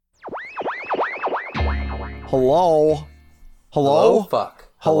Hello? Hello? Fuck.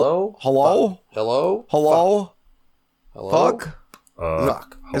 Hello? Hello? Fuck. Hello? Hello? Fuck. Hello? Fuck?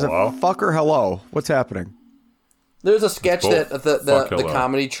 Fuck. Is it Hello? fuck or hello? What's happening? There's a sketch both. that the Fuck hello.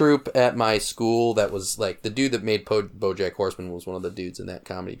 comedy troupe at my school that was like the dude that made BoJack Horseman was one of the dudes in that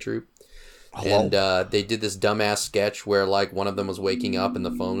comedy troupe. Hello? And they did this dumbass sketch where like one of them was waking up and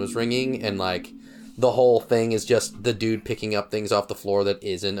the phone was ringing, and like the whole thing is just the dude picking up things off the floor that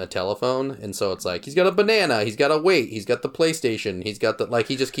isn't a telephone. And so it's like he's got a banana, he's got a weight, he's got the PlayStation, he's got the like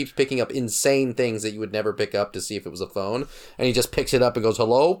he just keeps picking up insane things that you would never pick up to see if it was a phone, and he just picks it up and goes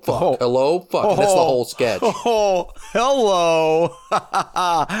hello fuck, Oh. hello fuck. And that's the whole sketch. Oh, hello.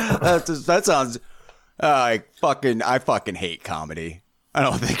 that sounds I fucking hate comedy. I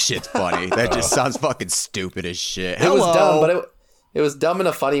don't think shit's funny. That just sounds fucking stupid as shit. It was dumb, but it was dumb in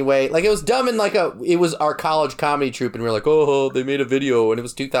a funny way. Like, it was dumb in like it was our college comedy troupe, and we were like, oh, they made a video, and it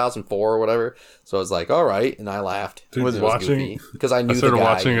was 2004 or whatever. So I was like, all right, and I laughed. Dude, Was watching because I knew I started the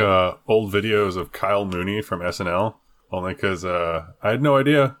guy. watching old videos of Kyle Mooney from SNL, only because I had no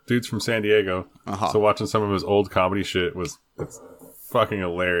idea. Dude's from San Diego, so watching some of his old comedy shit it's fucking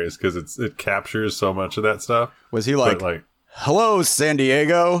hilarious because it captures so much of that stuff. Was he But, like hello, San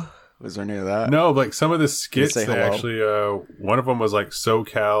Diego? Was there any of that? No, like some of the skits, say they hello? actually, one of them was like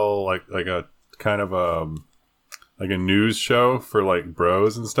SoCal, like a kind of like a news show for like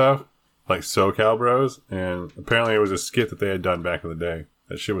bros and stuff, like SoCal bros, and apparently it was a skit that they had done back in the day.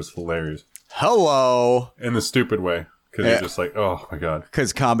 That shit was hilarious Hello. in the stupid way because Yeah. you're just like, oh my god.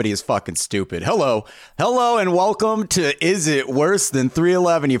 Because comedy is fucking stupid. Hello, and welcome to Is It Worse Than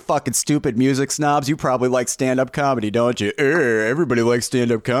 311, you fucking stupid music snobs. You probably like stand-up comedy, don't you? Everybody likes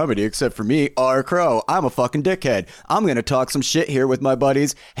stand-up comedy except for me, R. Crow. I'm a fucking dickhead. I'm going to talk some shit here with my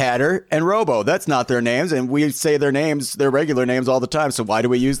buddies Hatter and Robo. That's not their names, and we say their names, their regular names all the time, so why do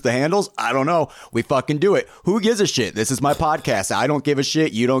we use the handles? I don't know. We fucking do it. Who gives a shit? This is my podcast. I don't give a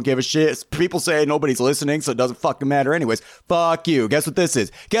shit. You don't give a shit. People say nobody's listening, so it doesn't fucking matter anyways. Fuck you. Guess what this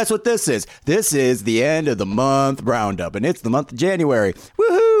is? Guess what this is? This is the end of the month roundup, and it's the month of January.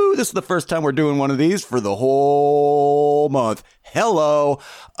 Woohoo! This is the first time we're doing one of these for the whole month. Hello.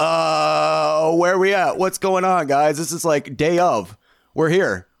 Where are we at? What's going on, guys? This is like day of. We're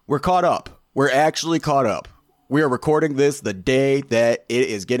here. We're caught up. We're actually caught up. We are recording this the day that it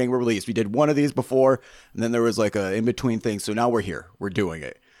is getting released. We did one of these before, and then there was like a in-between thing, so now we're here. We're doing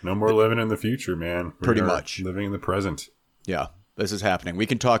it. No more living in the future, man. We Pretty are much. living in the present. Yeah, this is happening. We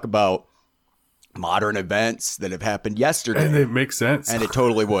can talk about modern events that have happened yesterday. And it makes sense. And it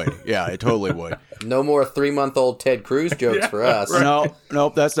totally would. Yeah, it totally would. No more 3-month-old Ted Cruz jokes for us. No,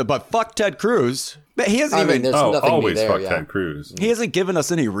 that's the. But fuck Ted Cruz. But he hasn't even. there's nothing always there. fuck Yeah. Ted Cruz. He hasn't given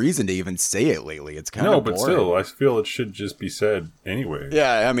us any reason to even say it lately. It's kind No, of but boring. still, I feel it should just be said anyway.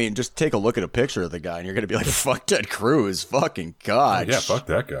 Yeah, I mean, just take a look at a picture of the guy, and you're gonna be like, "Fuck Ted Cruz, fucking god." Yeah, fuck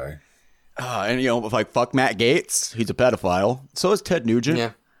that guy. And like fuck Matt Gaetz, he's a pedophile. So is Ted Nugent.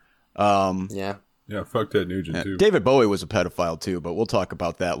 Yeah. Yeah. Yeah, fuck Ted Nugent, too. David Bowie was a pedophile too, but we'll talk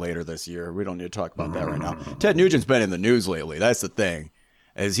about that later this year. We don't need to talk about that right now. Ted Nugent's been in the news lately. That's the thing,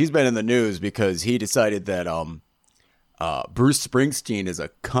 as he's been in the news because he decided that Bruce Springsteen is a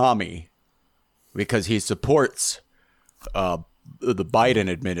commie because he supports the Biden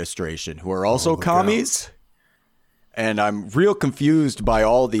administration, who are also commies. And I'm real confused by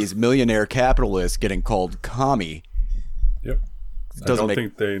all these millionaire capitalists getting called commie. Yep. Doesn't I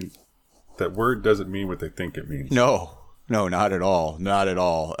don't think that word doesn't mean what they think it means. No, not at all. Not at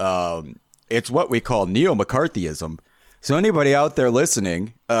all. It's what we call neo-McCarthyism. So anybody out there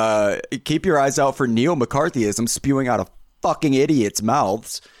listening, keep your eyes out for neo-McCarthyism spewing out of fucking idiots'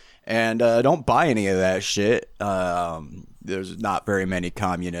 mouths. And don't buy any of that shit. There's not very many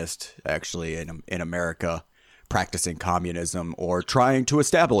communists, actually, in America practicing communism or trying to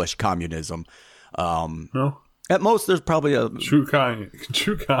establish communism. No. At most, there's probably a... True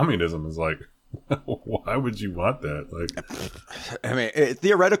communism is like, why would you want that? Like, I mean,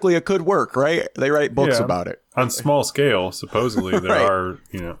 theoretically, it could work, right? They write books yeah, about it. On small scale, supposedly, there Right. are,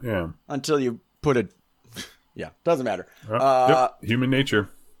 yeah. Until you put it... Yeah, doesn't matter. Yep, human nature.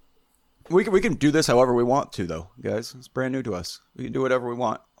 We can do this however we want to, though, guys. It's brand new to us. We can do whatever we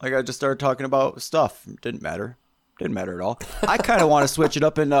want. Like, I just started talking about stuff. It didn't matter. Didn't matter at all. I kind of want to switch it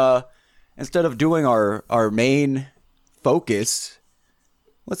up and instead of doing our main focus,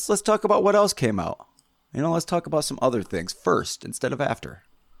 let's talk about what else came out. Let's talk about some other things first instead of after.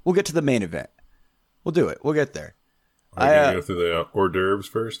 We'll get to the main event. We'll do it. We'll get there. Are we going to go through the hors d'oeuvres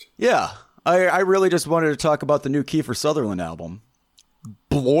first? Yeah. I really just wanted to talk about the new Kiefer Sutherland album,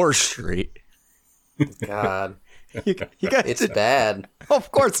 Bloor Street. God. You guys, It's bad.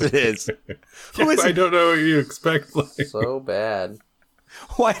 of course it is. Who is I it? don't know what you expect. Like, So bad.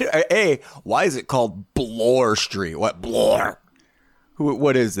 Why is it called Bloor Street? What Bloor?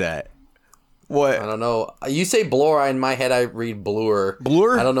 What is that? I What? don't know. You say blur, in my head I read bluer.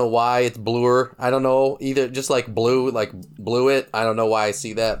 Blur? I don't know why it's bluer. I don't know either. Just like blue, like blew it. I don't know why I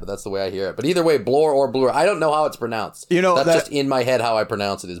see that, but that's the way I hear it. But either way, blur or bluer. I don't know how it's pronounced. You know, that's that- just in my head how I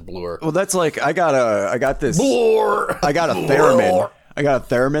pronounce it is bluer. Well, that's like I got this. Blur. I got a theremin. I got a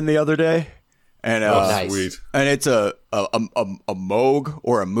theremin the other day, and nice. sweet. and it's a Moog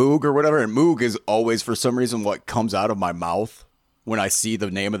or a Moog or whatever. And Moog is always for some reason what comes out of my mouth when I see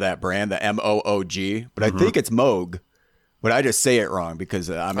the name of that brand, the Moog. But I think it's Moog, but I just say it wrong because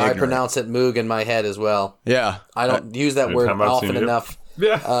I'm I ignorant. pronounce it moog in my head as well. Yeah, I don't use that word time I've often seen it. enough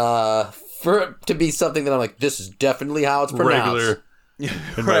Yeah. for it to be something that I'm like, this is definitely how it's pronounced. regular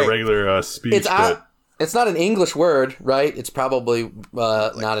in my Right. regular speech. It's but it's not an English word, right? It's probably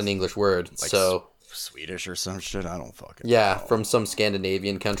not an English word. So Swedish or some shit. I don't fucking. yeah, from some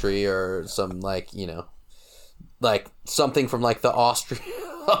Scandinavian country or some like something from like the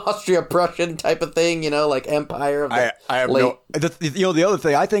Austria-Prussian type of thing, like empire of the I have late. no. The other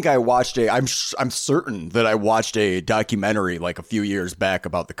thing I think I watched I'm certain that I watched a documentary like a few years back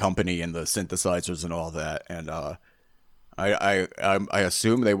about the company and the synthesizers and all that, and I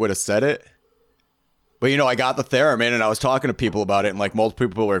assume they would have said it. But I got the theremin and I was talking to people about it, and like multiple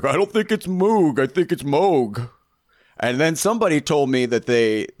people were like, I don't think it's Moog, I think it's Moog. And then somebody told me that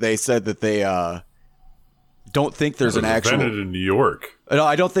they said that they don't think there's it an was actual. invented in New York. No,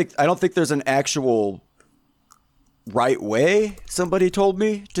 I don't think there's an actual right way. Somebody told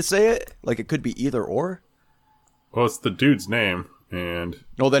me to say it. Like it could be either or. Well, it's the dude's name, and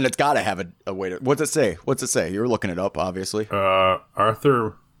No, then it's got to have a way to. What's it say? What's it say? You're looking it up, obviously.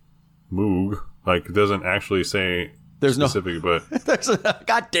 Arthur Moog. Like, it doesn't actually say There's no- specific, but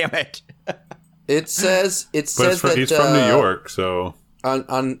God damn it! but It says he's that from New York, so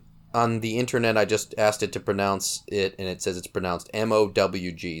on the internet. I just asked it to pronounce it, and it says it's pronounced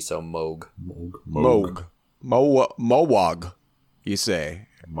Mowg, so Moog. Mowog. You say.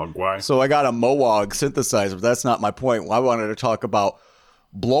 Mogwai. So I got a Mowog synthesizer, but that's not my point. I wanted to talk about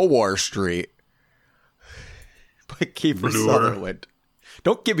Bloor Street by Kiefer Bloor. Sutherland.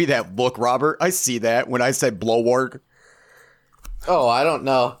 Don't give me that look, Robert. I see that when I said Bloor. Oh, I don't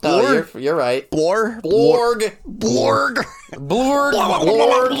know. No, Blorg? you're right. Blorg? Blorg. Blorg.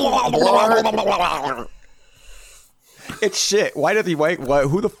 Blorg. Blorg. It's shit.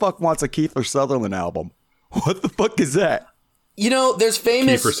 Who the fuck wants a Kiefer Sutherland album? What the fuck is that? There's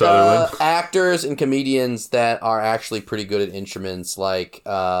famous Kiefer Sutherland. actors and comedians that are actually pretty good at instruments. Like,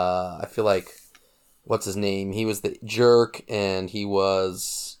 I feel like, what's his name? He was the Jerk, and he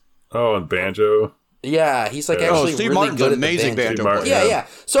was... Oh, and banjo. Yeah, he's like Oh, actually Steve really Martin's good an at the amazing banjo. banjo Martin, player. Yeah.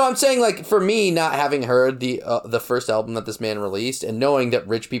 So I'm saying, like, for me, not having heard the first album that this man released, and knowing that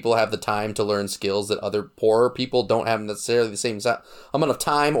rich people have the time to learn skills that other poorer people don't have necessarily the same amount of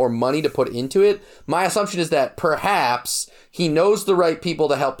time or money to put into it, my assumption is that perhaps he knows the right people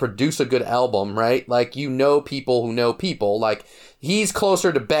to help produce a good album, right? Like, people who know people. Like, he's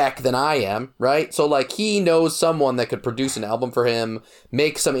closer to Beck than I am, right? So, like, he knows someone that could produce an album for him,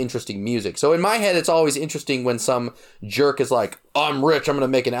 make some interesting music. So in my head, it's always interesting when some jerk is like, I'm rich, I'm going to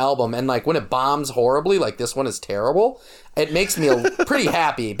make an album. And, like, when it bombs horribly, like this one is terrible, it makes me pretty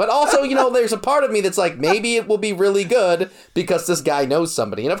happy. But also, there's a part of me that's like, maybe it will be really good because this guy knows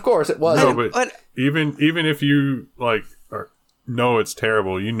somebody. And of course it was. No, but even if you, like, know it's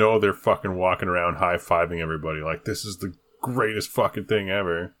terrible, they're fucking walking around high-fiving everybody. Like, this is the greatest fucking thing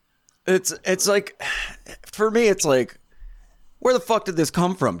ever. It's like, for me, it's like, where the fuck did this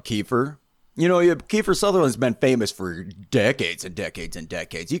come from, Kiefer? Kiefer Sutherland's been famous for decades and decades and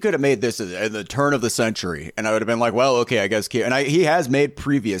decades. He could have made this at the turn of the century, and I would have been like, well, okay, I guess. And he has made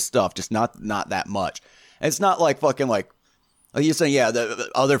previous stuff, just not that much. And it's not like fucking like you're saying, yeah, the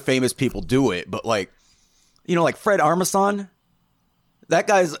other famous people do it, but like, like Fred Armisen, that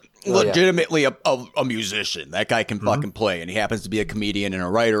guy's legitimately a musician. That guy can fucking play, and he happens to be a comedian and a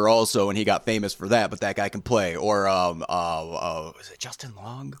writer also, and he got famous for that. But that guy can play. Or is it Justin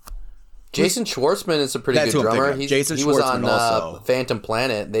Long? Jason Schwartzman is a pretty That's good who I'm drummer. thinking of. He Jason was Schwartzman on also. Phantom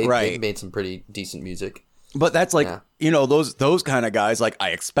Planet. They Right. made some pretty decent music. But that's like, those kind of guys, like,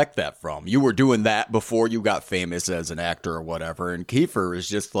 I expect that from. You were doing that before you got famous as an actor or whatever. And Kiefer is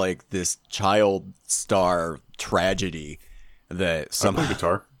just like this child star tragedy that somehow. I play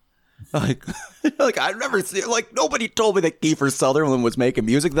guitar. Like I've never seen, like, nobody told me that Kiefer Sutherland was making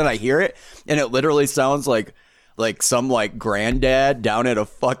music. Then I hear it, and it literally sounds like like some like granddad down at a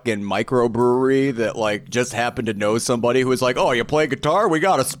fucking microbrewery that like just happened to know somebody who was like, oh, you play guitar? We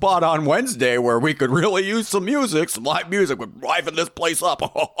got a spot on Wednesday where we could really use some music, some live music. We're living this place up.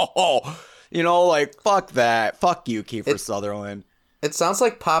 You know, like, fuck that. Fuck you, Kiefer Sutherland. It sounds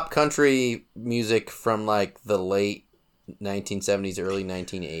like pop country music from like the late 1970s, early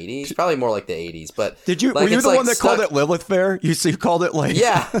 1980s. Probably more like the 80s. But were you the one that called it Lilith Fair? You called it like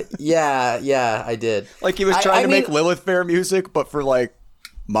yeah, I did. Like he was trying to make Lilith Fair music, but for like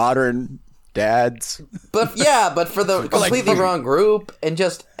modern dads. But for the completely wrong group,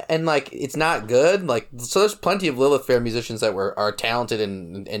 and like it's not good. Like, so there's plenty of Lilith Fair musicians that are talented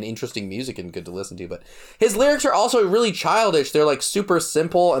and interesting music and good to listen to. But his lyrics are also really childish. They're like super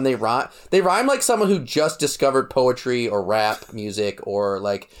simple, and they rhyme like someone who just discovered poetry or rap music or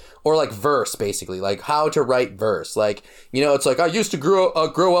like verse, basically, like how to write verse. Like, you know, it's like, I used to grow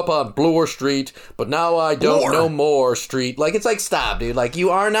up on Bloor Street, but now I don't know more street. Like, it's like, stop, dude. Like,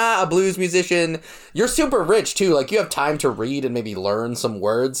 you are not a blues musician. You're super rich too. Like, you have time to read and maybe learn some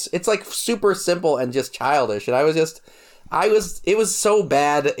words. It's like super simple and just childish. And it was so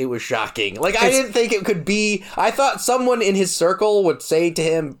bad, it was shocking. Like, I didn't think it could be. I thought someone in his circle would say to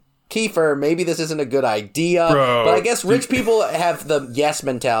him, Kiefer, maybe this isn't a good idea. Bro, but I guess rich people have the yes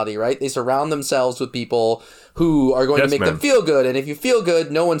mentality, right? They surround themselves with people who are going to make them feel good. And if you feel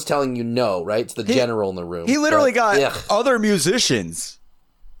good, no one's telling you no, right? It's the general in the room. He literally got other musicians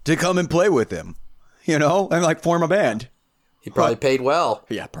to come and play with him, you know, and like form a band. He probably paid well.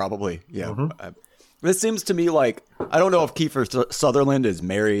 Yeah, probably. Yeah. Mm-hmm. This seems to me like, I don't know if Kiefer Sutherland is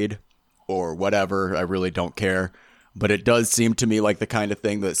married or whatever. I really don't care. But it does seem to me like the kind of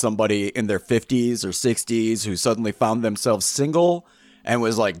thing that somebody in their 50s or 60s who suddenly found themselves single and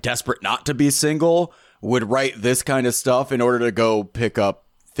was like desperate not to be single would write this kind of stuff in order to go pick up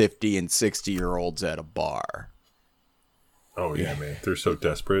 50 and 60-year-olds at a bar. Oh, yeah, man. They're so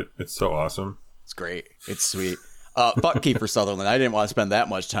desperate. It's so awesome. It's great. It's sweet. Fuck Kiefer Sutherland. I didn't want to spend that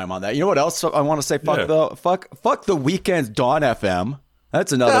much time on that. You know what else I want to say? Fuck The Weeknd's Dawn FM.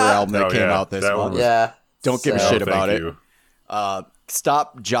 That's another album that came out this month. Yeah. Don't give a shit about it.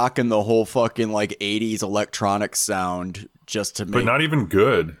 Stop jocking the whole fucking like 80s electronic sound just to make. But not even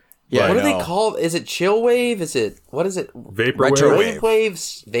good. Yeah, what are they called? Is it chill wave? What is it? Vaporwave.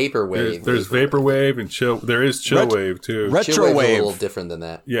 Vaporwave. There's vaporwave and chill. There is chill wave too. Retrowave is a little different than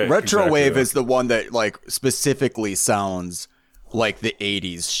that. Yeah, Retrowave is the one that like specifically sounds like the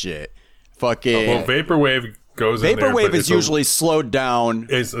 80s shit. Fucking. Well, vaporwave goes in there. Vaporwave is usually slowed down.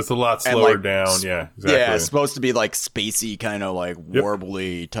 It's a lot slower down. Yeah, exactly. Yeah, it's supposed to be like spacey, kind of like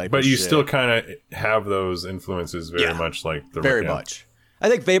warbly type of shit. But you still kind of have those influences very much like the very much. I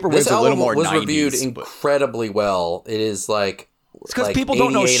think Vaporwave's a little more 90s. This album was reviewed incredibly well. It is like it's because people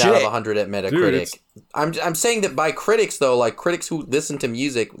don't know shit. 88 out of 100 at Metacritic. I'm saying that by critics though, like critics who listen to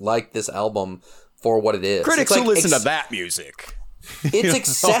music like this album for what it is. Critics who listen to that music. It's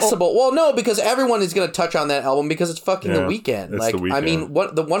accessible. Well, no, because everyone is going to touch on that album because it's fucking The Weeknd. Like, The Weeknd. I mean,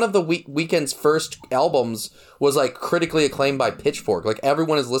 one of the Weeknd's first albums was like critically acclaimed by Pitchfork. Like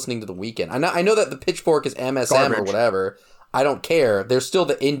everyone is listening to The Weeknd. I know that the Pitchfork is MSM or whatever. I don't care. There's still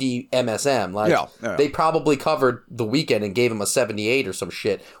the indie MSM. Like they probably covered The Weeknd and gave him a 78 or some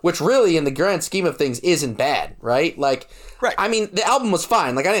shit, which really, in the grand scheme of things, isn't bad, right? Like, I mean, the album was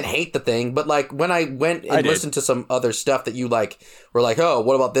fine. Like, I didn't hate the thing, but like when I went and listened to some other stuff that you like were like, oh,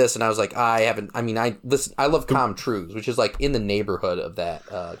 what about this? And I was like, I love Com Truise, which is like in the neighborhood of that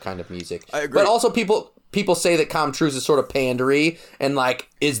kind of music. I agree. But also people say that Com Truise is sort of pandery and like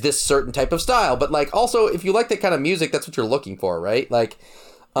is this certain type of style, but like also if you like that kind of music, that's what you're looking for, right? Like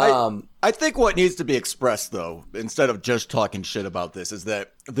I think what needs to be expressed though, instead of just talking shit about this, is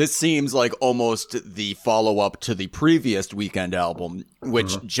that this seems like almost the follow-up to the previous Weeknd album,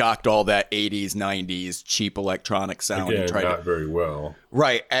 which jocked all that 80s 90s cheap electronic sound. Again, and tried not very well,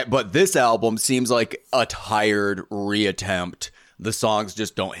 right? But this album seems like a tired reattempt. The songs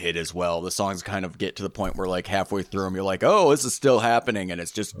just don't hit as well. The songs kind of get to the point where like halfway through them, you're like, oh, this is still happening. And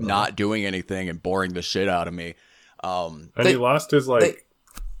it's just not doing anything and boring the shit out of me. And he lost his I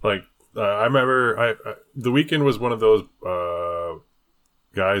remember The Weeknd was one of those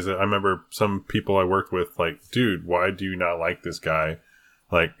guys that I remember some people I worked with like, dude, why do you not like this guy?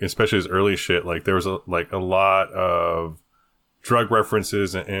 Like, especially his early shit. Like there was a lot of drug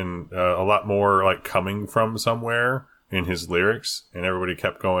references and a lot more like coming from somewhere in his lyrics, and everybody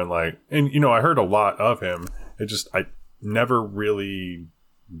kept going like, and you know, I heard a lot of him. I never really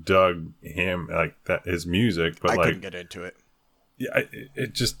dug him like that, his music, but I couldn't get into it. Yeah,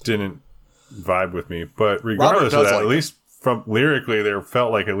 it just didn't vibe with me. But regardless of that, at least from lyrically, there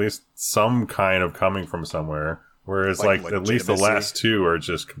felt like at least some kind of coming from somewhere. Whereas like at least the last two are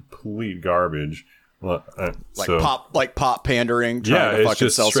just complete garbage. Pop pandering. Trying to it's fucking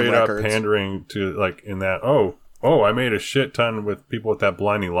just sell straight some up records. pandering to like in that. Oh, I made a shit ton with people with that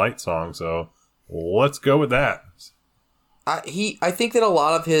Blinding Light song, so let's go with that. I think that a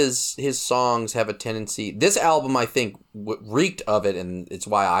lot of his songs have a tendency. This album, I think, reeked of it, and it's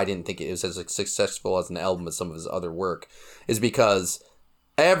why I didn't think it was as successful as an album as some of his other work, is because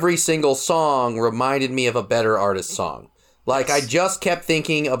every single song reminded me of a better artist song. Like, I just kept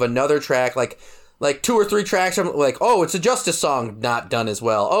thinking of another track, like 2 or 3 tracks. I'm like, oh, it's a Justice song not done as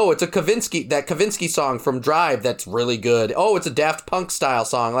well. Oh, it's a Kavinsky song from Drive that's really good. Oh, it's a Daft Punk style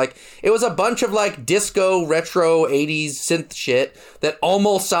song. Like, it was a bunch of like disco, retro, 80s synth shit that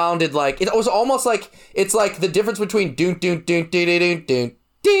almost sounded like, it was almost like, it's like the difference between doon, doon, doon, doon, doon, doon,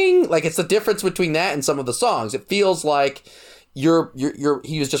 ding. Like, it's the difference between that and some of the songs. It feels like he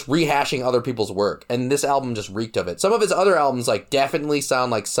was just rehashing other people's work, and this album just reeked of it. Some of his other albums like definitely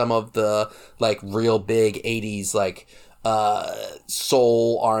sound like some of the like real big 80s like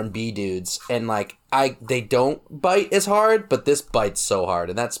soul R&B dudes, and like they don't bite as hard, but this bites so hard,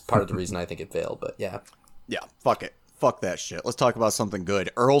 and that's part of the reason I think it failed. But yeah, fuck it, fuck that shit. Let's talk about something good.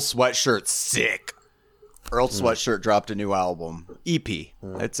 Earl Sweatshirt's sick. Earl Sweatshirt dropped a new album, EP.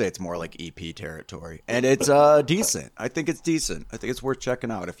 I'd say it's more like EP territory, and it's decent. I think it's decent. I think it's worth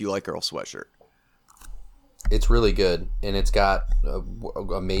checking out if you like Earl Sweatshirt. It's really good, and it's got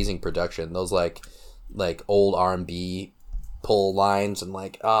amazing production. Those like old R&B pull lines, and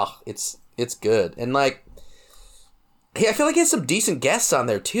like it's good, and like I feel like he has some decent guests on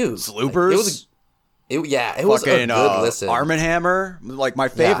there too. Sloopers. It was a good listen. Arm & Hammer, like my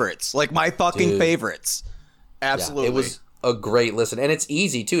favorites, like my fucking favorites. Absolutely. Yeah, it was a great listen, and it's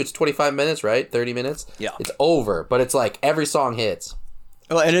easy too. It's 25 minutes, right? 30 minutes. Yeah, it's over, but it's like every song hits.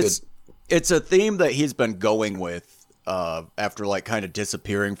 Well, and it's a theme that he's been going with after like kind of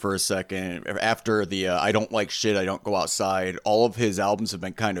disappearing for a second. After the I don't like shit, I don't go outside. All of his albums have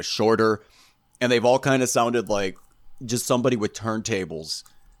been kind of shorter, and they've all kind of sounded like just somebody with turntables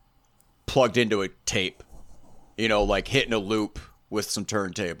plugged into a tape, like hitting a loop with some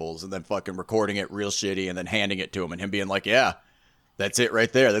turntables and then fucking recording it real shitty and then handing it to him and him being like, yeah, that's it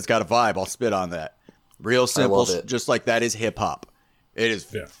right there. That's got a vibe. I'll spit on that. Real simple, just like that is hip hop. It is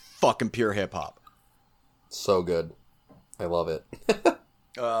fucking pure hip hop. So good. I love it.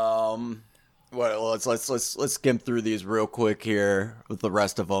 Let's skim through these real quick here with the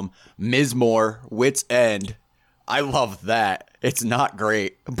rest of them. Mizmor, Wit's End. I love that. It's not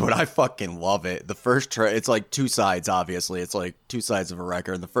great, but I fucking love it. The first track, it's like 2 sides, obviously. It's like 2 sides of a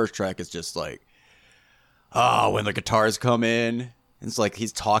record. And the first track is just like, when the guitars come in, it's like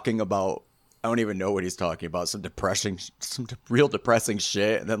he's talking about, I don't even know what he's talking about. Some real depressing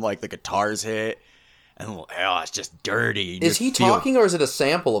shit. And then like the guitars hit, and it's just dirty. Is he talking, or is it a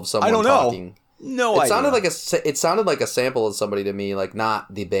sample of someone talking? I don't know. No idea. It sounded like a sample of somebody to me, like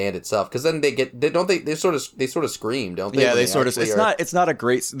not the band itself. Because then they sort of scream, don't they? Yeah, they sort of. It's not a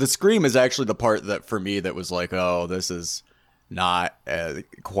great. The scream is actually the part that for me that was like, oh, this is not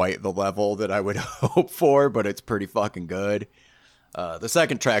quite the level that I would hope for, but it's pretty fucking good. The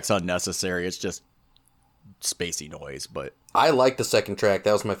second track's unnecessary. It's just spacey noise, but I like the second track.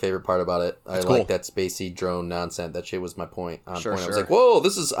 That was my favorite part about it. I cool. like that spacey drone nonsense. That shit was my point. Sure. I was like, whoa,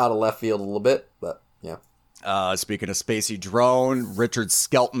 this is out of left field a little bit, but yeah. Speaking of spacey drone, Richard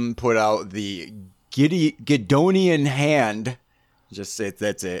Skelton put out the Guidonian Hand. That's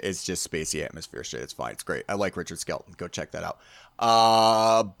it. It's just spacey atmosphere shit. It's fine. It's great. I like Richard Skelton. Go check that out.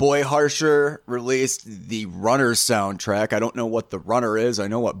 Boy Harsher released the Runner soundtrack. I don't know what the Runner is. I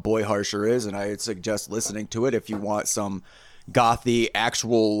know what Boy Harsher is, and I suggest listening to it if you want some gothy,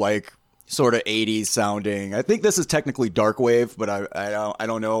 actual like sort of 80s sounding. I think this is technically darkwave, but I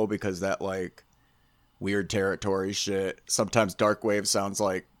don't know, because that like weird territory shit. Sometimes darkwave sounds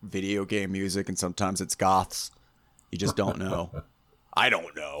like video game music, and sometimes it's goths. You just don't know. I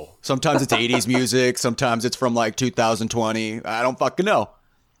don't know. Sometimes it's 80s music. Sometimes it's from like 2020. I don't fucking know.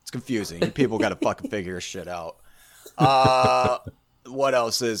 It's confusing. People got to fucking figure this shit out. What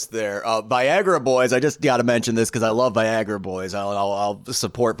else is there? Viagra Boys. I just got to mention this because I love Viagra Boys. I'll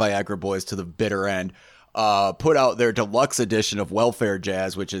support Viagra Boys to the bitter end. Put out their deluxe edition of Welfare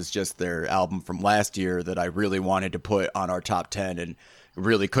Jazz, which is just their album from last year that I really wanted to put on our top 10 and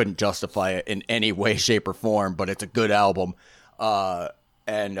really couldn't justify it in any way, shape, or form, but it's a good album.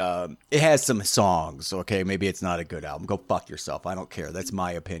 And it has some songs. Okay, maybe it's not a good album. Go fuck yourself. I don't care. That's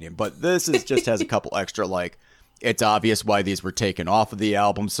my opinion. But this is just has a couple extra like It's obvious why these were taken off of the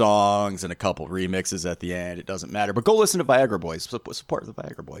album songs and a couple remixes at the end. It doesn't matter. But go listen to Viagra Boys. Support the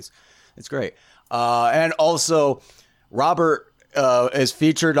Viagra Boys. It's great. And also, Robert is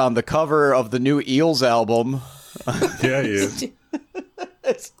featured on the cover of the new Eels album. Yeah, he is.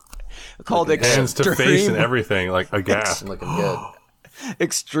 It's called Hands to face and Extreme. everything, like aghast. Looking good.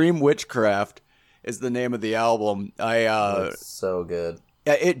 Extreme Witchcraft is the name of the album. It's so good.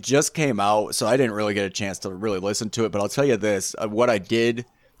 Yeah, it just came out, so I didn't really get a chance to really listen to it. But I'll tell you this: what I did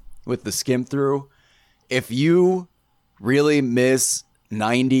with the skim through, if you really miss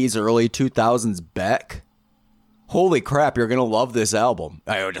 '90s, early 2000s Beck, holy crap, you're gonna love this album.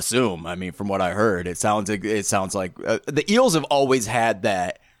 I would assume. I mean, from what I heard, it sounds like the Eels have always had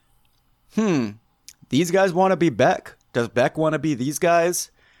that. These guys want to be Beck. Does Beck want to be these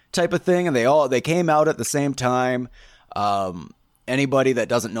guys? Type of thing, and they came out at the same time. Anybody that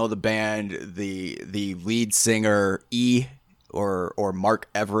doesn't know the band, the lead singer or Mark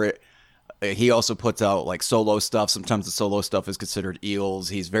Everett, he also puts out like solo stuff. Sometimes the solo stuff is considered Eels.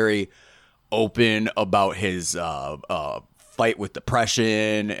 He's very open about his fight with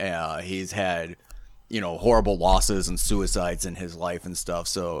depression. He's had horrible losses and suicides in his life and stuff.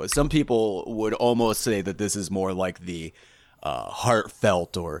 So some people would almost say that this is more like the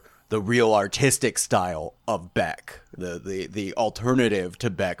heartfelt or the real artistic style of Beck, the alternative to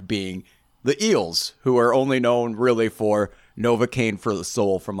Beck being the Eels, who are only known really for Novocaine for the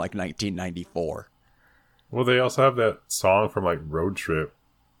Soul from like 1994. Well, they also have that song from like Road Trip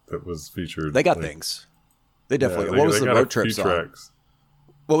that was featured. They got like, things. They definitely. Yeah, what was they the got Road a Trip few song? tracks.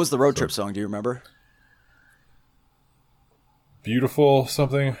 What was the Road Trip song? Do you remember? Beautiful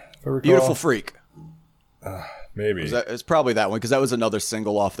something, if I recall. Beautiful Freak. Maybe. It's probably that one because that was another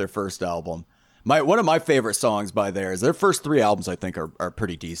single off their first album. One of my favorite songs by theirs. Their first 3 albums I think are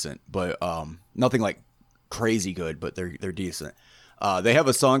pretty decent, but nothing like crazy good, but they're decent. They have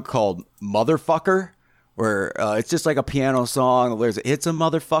a song called Motherfucker where it's just like a piano song. There's it's a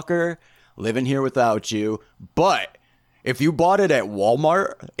motherfucker living here without you, but if you bought it at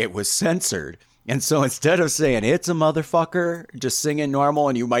Walmart, it was censored. And so instead of saying it's a motherfucker, just singing normal,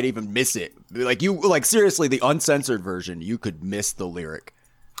 and you might even miss it. Like seriously, the uncensored version, you could miss the lyric.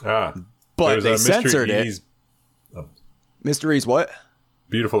 But they censored it. Mr. E's what?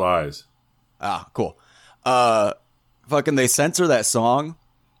 Beautiful Eyes. Ah, cool. Fucking they censor that song.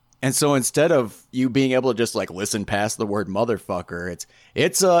 And so instead of you being able to just like listen past the word motherfucker,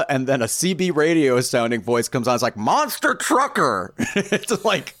 it's and then a CB radio sounding voice comes on. It's like Monster Trucker. It's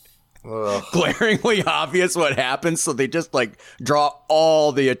like glaringly obvious what happens. So they just like draw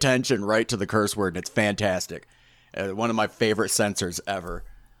all the attention right to the curse word. And it's fantastic. One of my favorite censors ever.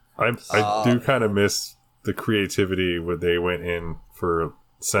 I do kind of miss the creativity when they went in for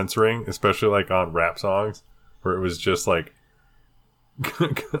censoring, especially like on rap songs where it was just like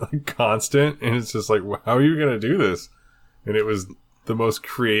constant, and it's just like, how are you gonna do this? And it was the most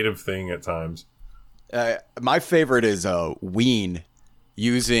creative thing at times. My favorite is Ween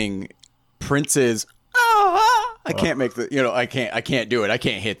using Prince's I can't make the I can't do it. I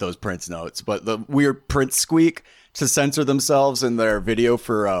can't hit those Prince notes, but the weird Prince squeak to censor themselves in their video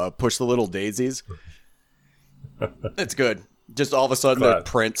for Push the Little Daisies. It's good. Just all of a sudden they're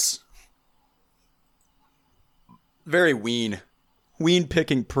Prince. Very Ween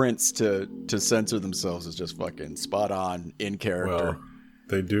picking Prince to censor themselves is just fucking spot on in character. Well,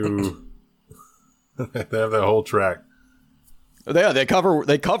 they do. They have that whole track. Yeah, they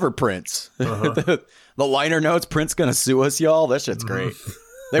cover Prince. The liner notes, Prince gonna sue us, y'all. That shit's great.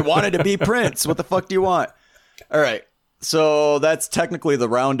 They wanted to be Prince. What the fuck do you want? All right, so that's technically the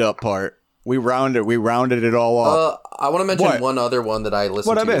roundup part. We rounded it all up. I want to mention one other one that I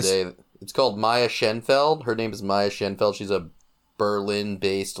listened to today. It's called Maya Schenfeld. Her name is Maya Schenfeld. She's a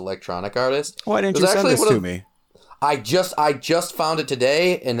Berlin-based electronic artist. Why didn't you send this to me? I just found it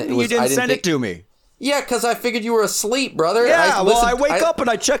today, and you didn't send it to me. Yeah, because I figured you were asleep, brother. Yeah, I wake up and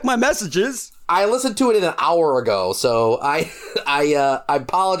I check my messages. I listened to it an hour ago, so I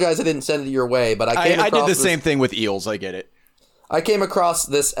apologize I didn't send it your way, but I did the same thing with Eels. I get it. I came across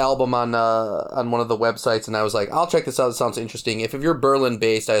this album on one of the websites, and I was like, I'll check this out. It sounds interesting. If you're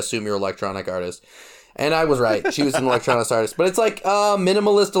Berlin-based, I assume you're an electronic artist. And I was right. She was an electronic artist. But it's like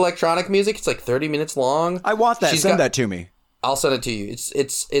minimalist electronic music. It's like 30 minutes long. I want that. Send that to me. I'll send it to you.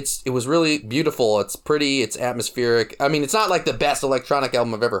 It was really beautiful. It's pretty. It's atmospheric. I mean, it's not like the best electronic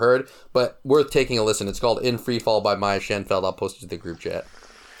album I've ever heard, but worth taking a listen. It's called In Free Fall by Maya Schenfeld. I'll post it to the group chat.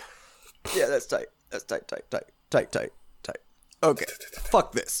 Yeah, that's tight. That's tight. Okay,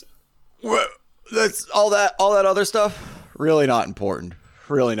 fuck this. That's all that other stuff. Really not important.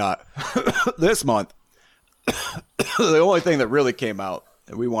 Really not. This month, the only thing that really came out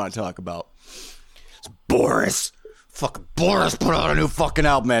that we want to talk about is Boris. Fucking Boris put out a new fucking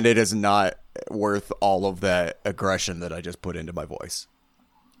album, and it is not worth all of that aggression that I just put into my voice.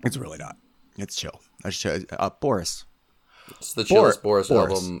 It's really not. It's chill. Boris. It's the chillest Boris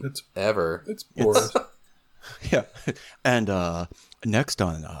Boris. album ever. It's Boris. Yeah. And next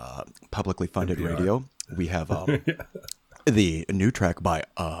on publicly funded NPR. radio, we have the new track by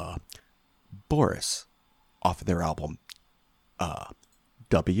Boris off of their album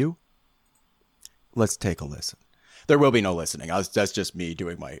W. Let's take a listen. There will be no listening. That's just me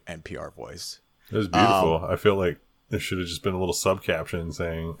doing my NPR voice. It was beautiful. I feel like there should have just been a little sub caption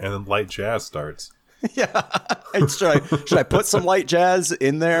saying, and then light jazz starts. Yeah. And should I put some light jazz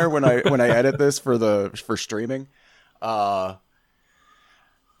in there when I edit this for streaming?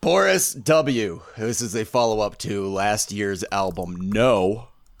 Boris W. This is a follow-up to last year's album No.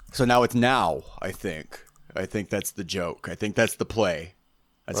 So now it's Now, I think. I think that's the joke. I think that's the play.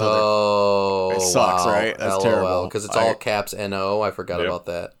 That's how it sucks, wow. right? That's LOL, terrible. because it's all caps NO. I forgot about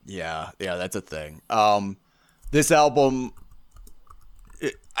that. Yeah, that's a thing. This album,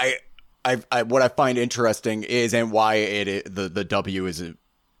 what I find interesting is, and why the W is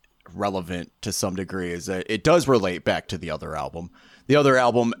relevant to some degree, is that it does relate back to the other album. The other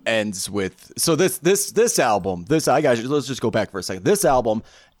album ends with, so this album, let's just go back for a second. This album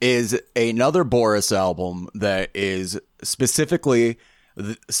is another Boris album that is specifically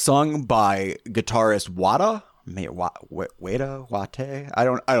sung by guitarist Wate. I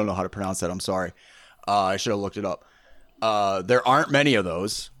don't know how to pronounce that. I'm sorry. I should have looked it up. There aren't many of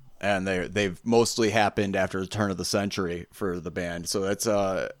those, and they've mostly happened after the turn of the century for the band. So that's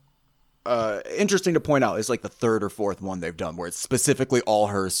interesting to point out. It's like the third or fourth one they've done where it's specifically all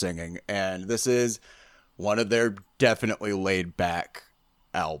her singing, and this is one of their definitely laid back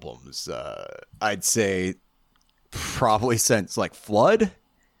albums. I'd say probably since like Flood.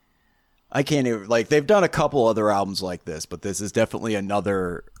 I can't even, like, they've done a couple other albums like this, but this is definitely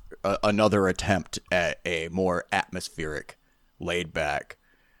another attempt at a more atmospheric, laid back,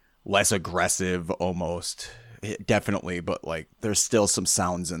 less aggressive almost. Definitely, but like there's still some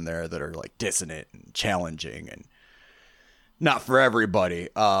sounds in there that are like dissonant and challenging and not for everybody.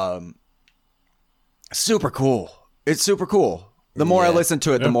 Super cool. It's super cool. The more I listened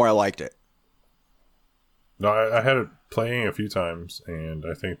to it, the more I liked it. No, I had it playing a few times, and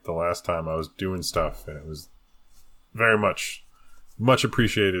I think the last time I was doing stuff, and it was very much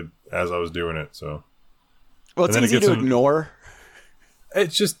appreciated as I was doing it. So, well, it's easy to ignore.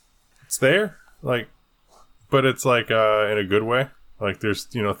 It's there, like, but it's like in a good way. Like, there's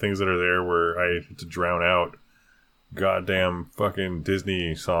things that are there where I have to drown out goddamn fucking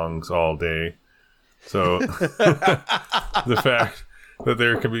Disney songs all day. So the fact that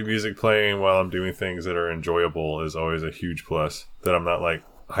there can be music playing while I'm doing things that are enjoyable is always a huge plus that I'm not like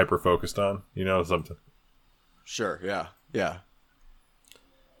hyper focused on, something. Sure. Yeah.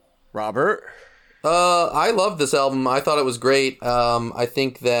 Robert? I love this album. I thought it was great. I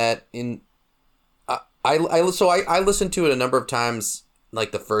think that I listened to it a number of times,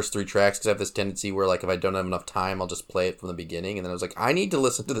 like the first 3 tracks, because I have this tendency where, like, if I don't have enough time, I'll just play it from the beginning. And then I was like, I need to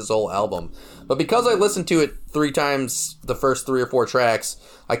listen to this whole album. But because I listened to it 3 times, the first 3 or 4 tracks,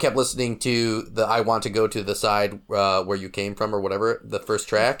 I kept listening to the I Want to Go to the Side Where You Came From or whatever, the first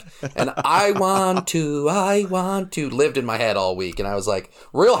track. And I want to lived in my head all week. And I was like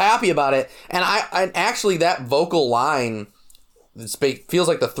real happy about it. And I actually, that vocal line feels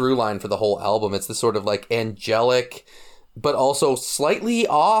like the through line for the whole album. It's this sort of like angelic, but also slightly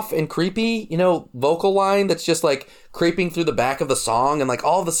off and creepy, vocal line that's just like creeping through the back of the song, and like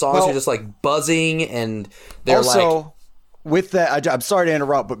all the songs are just like buzzing, and they're also, like, with that, I'm sorry to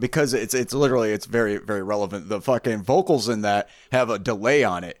interrupt, but because it's literally, it's very, very relevant. The fucking vocals in that have a delay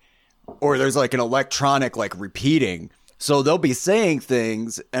on it, or there's like an electronic like repeating, so they'll be saying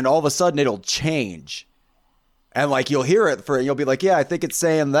things, and all of a sudden it'll change. And like you'll hear it you'll be like, yeah, I think it's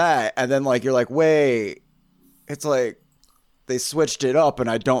saying that, and then like you're like, wait, it's like they switched it up, and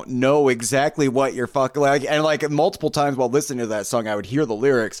I don't know exactly what you're fucking like. And like multiple times while listening to that song, I would hear the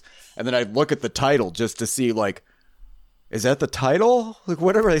lyrics, and then I'd look at the title just to see, like, is that the title? Like,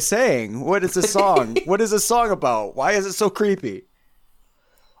 what are they saying? What is this song? What is this song about? Why is it so creepy?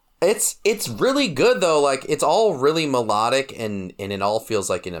 It's really good though. Like, it's all really melodic, and it all feels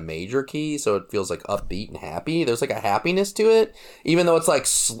like in a major key, so it feels like upbeat and happy. There's like a happiness to it, even though it's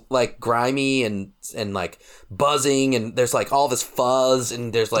like grimy and like buzzing, and there's like all this fuzz,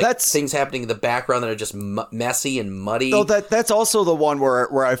 and there's like things happening in the background that are just messy and muddy. So that's also the one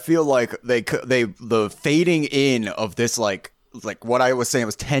where I feel like the fading in of this like what I was saying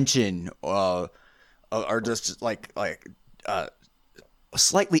was tension, are just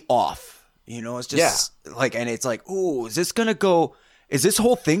slightly off. You know, it's just like, and it's like, ooh, is this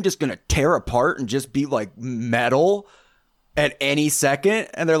whole thing just gonna tear apart and just be like metal at any second?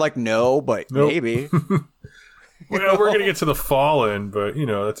 And they're like, no, but Nope. maybe. Well, we're gonna get to the Fallen, but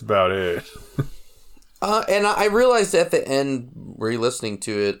that's about it. And I realized at the end, re-listening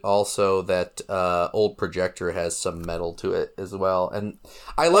to it, also that Old Projector has some metal to it as well, and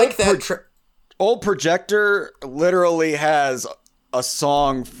I like that. Old Projector literally has a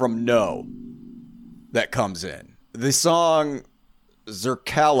song from No that comes in. The song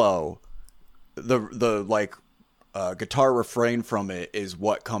Zerkalo, the guitar refrain from it is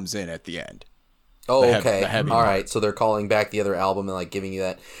what comes in at the end. Oh, The okay. heavy All right. So they're calling back the other album and like giving you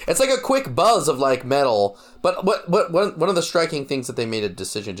that. It's like a quick buzz of like metal. But one of the striking things that they made a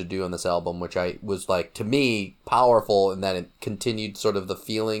decision to do on this album, which I was like, to me, powerful in that it continued sort of the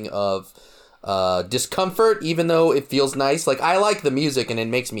feeling of discomfort, even though it feels nice. Like, I like the music and it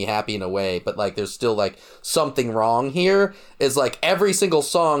makes me happy in a way, but like there's still like something wrong here, is like every single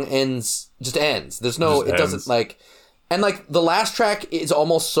song ends. There's no, it doesn't like. And, like, the last track is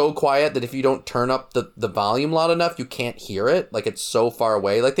almost so quiet that if you don't turn up the volume loud enough, you can't hear it. Like, it's so far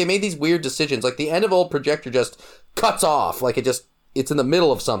away. Like, they made these weird decisions. Like, the end of Old Projector just cuts off. Like, it's in the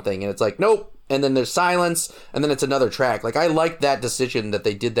middle of something. And it's like, nope. And then there's silence. And then it's another track. Like, I like that decision that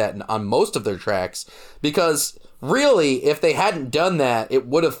they did that on most of their tracks. Because, really, if they hadn't done that, it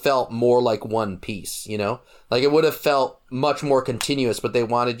would have felt more like one piece, you know? Like, it would have felt much more continuous. But they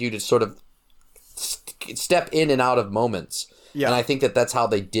wanted you to sort of step in and out of moments. Yeah. And I think that's how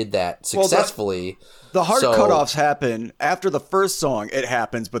they did that successfully. Well, the hard cutoffs happen after the first song. It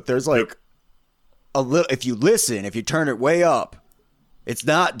happens, but there's like a little, if you turn it way up, it's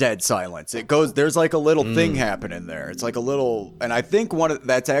not dead silence. It goes, there's like a little thing happening there. It's like a little, and I think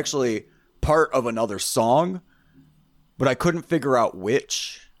that's actually part of another song, but I couldn't figure out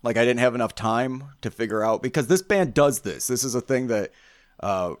which. Like, I didn't have enough time to figure out, because this band does this. This is a thing that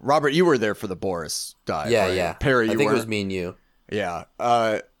Robert, you were there for the Boris dive. Yeah, right? yeah. Perry, you I think were. it was me and you. Yeah.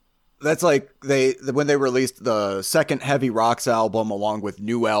 That's like when they released the second Heavy Rocks album along with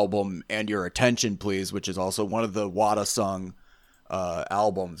new album And Your Attention Please, which is also one of the Wada sung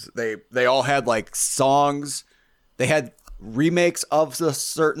albums. They all had like songs. They had remakes of the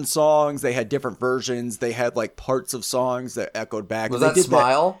certain songs. They had different versions. They had like parts of songs that echoed back. Was that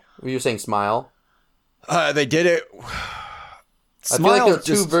Smile? Were you saying Smile? They did it. I feel like there are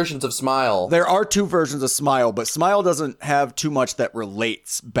two versions of Smile. There are two versions of Smile, but Smile doesn't have too much that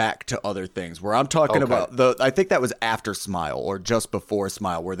relates back to other things. Where I'm talking about I think that was after Smile or just before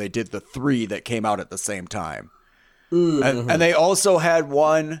Smile, where they did the three that came out at the same time. And they also had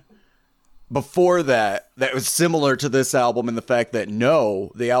one before that was similar to this album in the fact that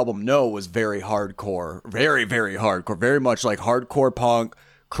the album No was very hardcore, very, very hardcore, very much like hardcore punk,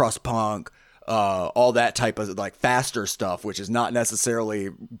 crust punk, all that type of like faster stuff, which is not necessarily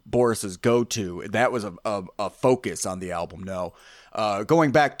Boris's go-to. That was a focus on the album. No,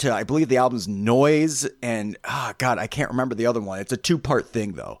 going back to, I believe the album's Noise and God, I can't remember the other one. It's a 2-part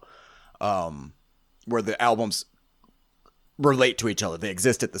thing though, where the albums relate to each other. They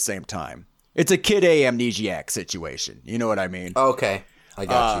exist at the same time. It's a Kid A Amnesiac situation. You know what I mean? Okay, I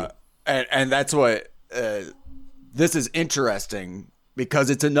got you. And that's what this is interesting. Because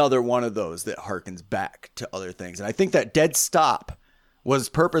it's another one of those that harkens back to other things. And I think that Dead Stop was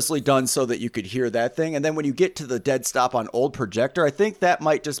purposely done so that you could hear that thing. And then when you get to the Dead Stop on Old Projector, I think that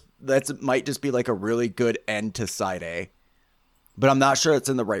might just be like a really good end to side A. But I'm not sure it's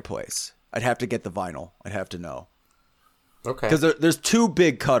in the right place. I'd have to get the vinyl. I'd have to know. Okay. Because there's two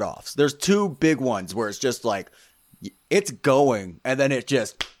big cutoffs. There's two big ones where it's just like, it's going, and then it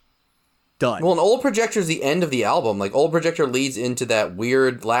just... done. Well, an Old Projector is the end of the album. Like, Old Projector leads into that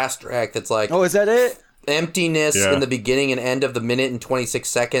weird last track that's like... Oh, is that it? Emptiness in the beginning and end of the minute and 26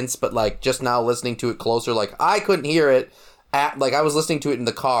 seconds, but, like, just now listening to it closer, like, I couldn't hear it. Like, I was listening to it in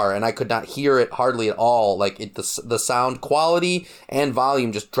the car, and I could not hear it hardly at all. Like, the sound quality and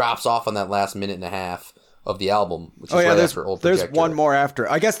volume just drops off on that last minute and a half of the album, which is right after Old Projector. There's one more after.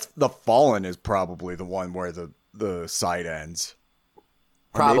 I guess The Fallen is probably the one where the side ends.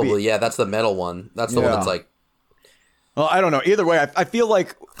 Probably, yeah. That's the metal one. That's the one that's like... Well, I don't know. Either way, I feel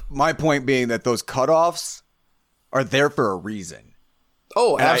like my point being that those cutoffs are there for a reason.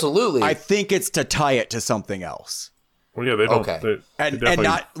 Oh, And absolutely. I think it's to tie it to something else. Well, yeah, they don't. Okay. And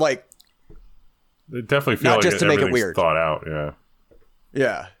not like... They definitely feel not like just to make it everything's weird. thought out, yeah.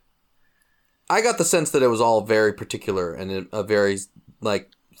 Yeah. I got the sense that it was all very particular and a very, like,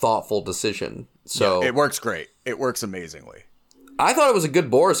 thoughtful decision. So Yeah, it works great. It works amazingly. I thought it was a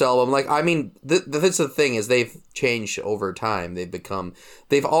good Boris album. Like, I mean, this is the thing is they've changed over time.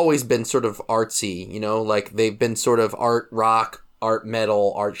 They've always been sort of artsy, you know, like they've been sort of art rock, art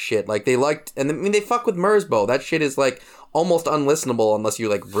metal, art shit. Like they liked, and I mean, they fuck with Merzbow. That shit is like almost unlistenable unless you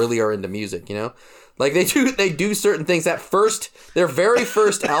like really are into music, you know? Like they do certain things. Their very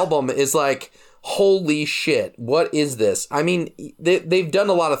first album is like, holy shit, what is this? I mean, they've done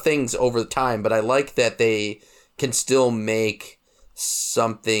a lot of things over time, but I like that they can still make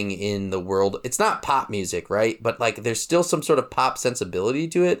something in the world. It's not pop music, right? But like there's still some sort of pop sensibility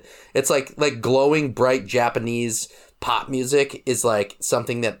to it. It's like glowing bright Japanese pop music is like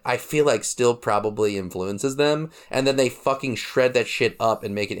something that I feel like still probably influences them, and then they fucking shred that shit up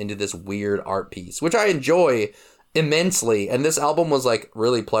and make it into this weird art piece, which I enjoy immensely. And this album was like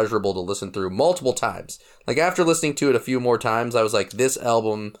really pleasurable to listen through multiple times. Like after listening to it a few more times, I was like, this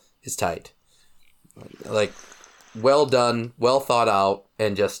album is tight. Like, well done, well thought out,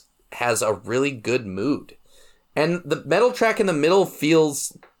 and just has a really good mood. And the metal track in the middle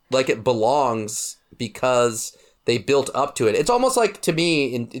feels like it belongs because they built up to it. It's almost like, to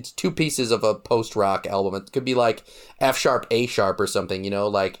me, it's two pieces of a post-rock album. It could be like F sharp, A sharp or something, you know?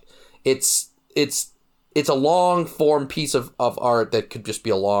 Like, it's a long form piece of art that could just be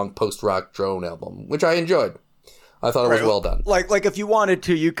a long post-rock drone album, which I enjoyed. I thought it was well done. Like if you wanted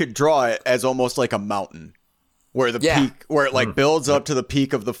to, you could draw it as almost like a mountain. Where the peak, where it like builds up to the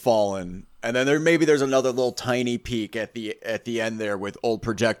peak of the Fallen, and then there's another little tiny peak at the end there with Old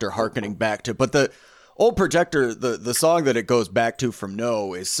Projector harkening back to. But the Old Projector, the song that it goes back to from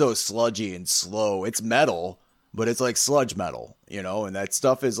No is so sludgy and slow. It's metal, but it's like sludge metal, you know, and that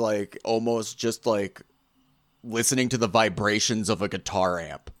stuff is like almost just like listening to the vibrations of a guitar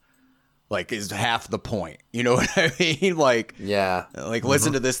amp. Like, is half the point, you know what I mean? Like, yeah, like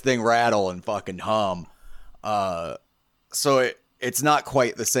listen to this thing rattle and fucking hum. So it's not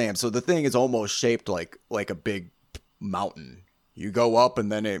quite the same. So the thing is almost shaped like a big mountain. You go up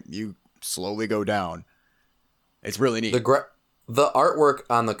and then you slowly go down. It's really neat. The artwork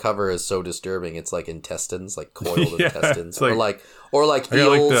on the cover is so disturbing. It's like intestines, like coiled intestines, like, or like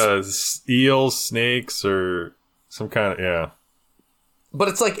eels, like the eels, snakes, or some kind of But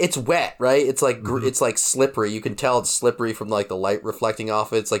it's like, it's wet, right? It's like it's like slippery. You can tell it's slippery from like the light reflecting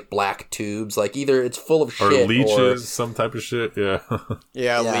off it. It's like black tubes. Like either it's full of shit or leeches, some type of shit. Yeah,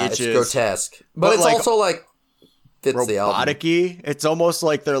 yeah, leeches. It's grotesque, but it's like, also like fits the album. Robotic-y. It's almost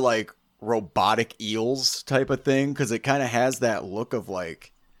like they're like robotic eels type of thing, because it kind of has that look of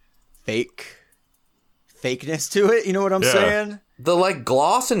like fakeness to it. You know what I'm saying? The like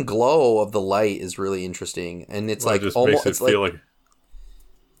gloss and glow of the light is really interesting, and it's like it just almost makes it feel like.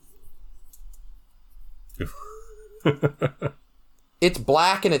 It's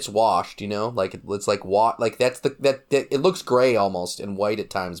black and it's washed, you know, like it's like like that it looks gray almost and white at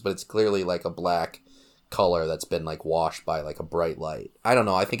times, but it's clearly like a black color that's been like washed by like a bright light. I don't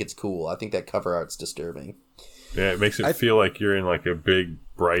know. I think it's cool. I think that cover art's disturbing. Yeah, it makes it feel like you're in like a big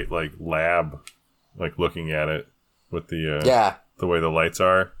bright like lab, like looking at it with the way the lights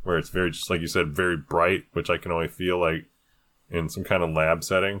are, where it's very, just like you said, very bright, which I can only feel like in some kind of lab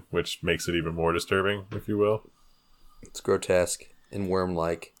setting, which makes it even more disturbing, if you will. It's grotesque and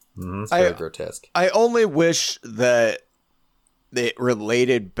worm-like. Mm-hmm. It's very grotesque. I only wish that it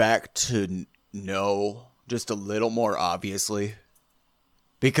related back to No just a little more obviously.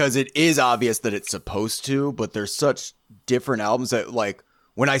 Because it is obvious that it's supposed to, but there's such different albums that, like,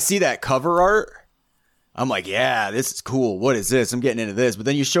 when I see that cover art, I'm like, yeah, this is cool. What is this? I'm getting into this. But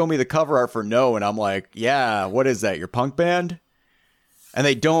then you show me the cover art for No, and I'm like, yeah, what is that? Your punk band? And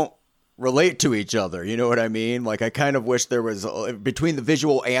they don't relate to each other. You know what I mean? Like, I kind of wish there was, between the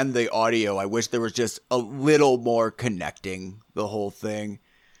visual and the audio, I wish there was just a little more connecting the whole thing.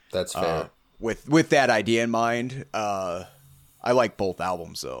 That's fair. With that idea in mind. I like both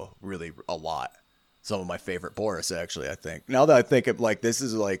albums, though, really a lot. Some of my favorite Boris, actually, I think. Now that I think of, like, this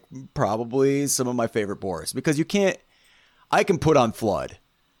is, like, probably some of my favorite Boris. Because I can put on Flood.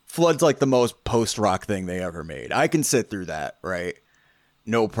 Flood's, like, the most post-rock thing they ever made. I can sit through that, right?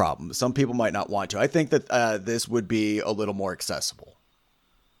 No problem. Some people might not want to. I think that this would be a little more accessible.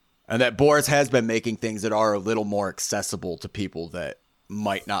 And that Boris has been making things that are a little more accessible to people that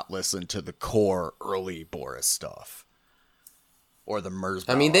might not listen to the core early Boris stuff. Or the Merzbow.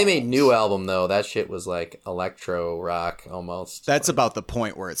 I mean, they made new album, though. That shit was like electro rock almost. That's like, about the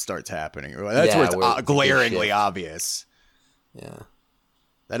point where it starts happening. That's where it's glaringly obvious. Yeah.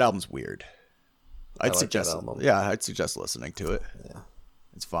 That album's weird. I'd suggest listening to it. Yeah.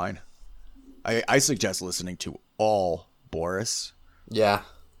 It's fine. I suggest listening to all Boris. Yeah.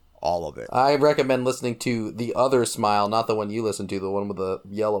 all of it. I recommend listening to the other Smile, not the one you listen to, the one with the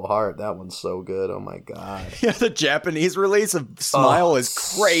yellow heart. That one's so good. Oh my god. Yeah, the Japanese release of Smile is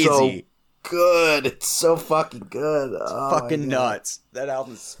crazy. So good. It's so fucking good. Oh Fucking nuts. That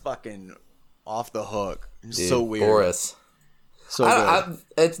album's fucking off the hook. It's Dude, so weird. Boris. So good.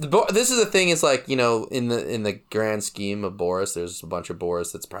 This is the thing. Is like, you know, in the grand scheme of Boris, there's a bunch of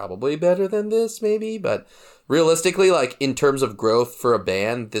Boris that's probably better than this, maybe. But realistically, like in terms of growth for a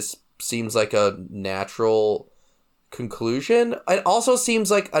band, this seems like a natural conclusion. It also seems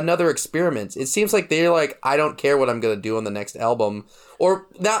like another experiment. It seems like they're like, I don't care what I'm gonna do on the next album, or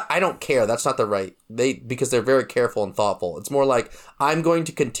not. I don't care. That's not the right because they're very careful and thoughtful. It's more like I'm going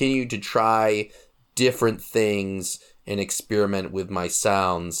to continue to try different things and experiment with my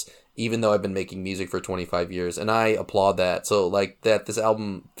sounds, even though I've been making music for 25 years, and I applaud that. So like that, this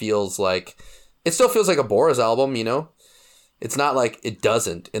album feels like it still feels like a Boris album, you know. It's not like it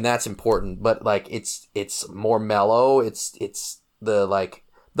doesn't, and that's important. But like it's more mellow. It's the like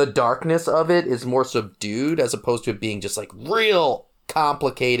the darkness of it is more subdued as opposed to it being just like real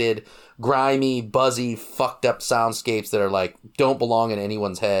complicated, grimy, buzzy, fucked up soundscapes that are like don't belong in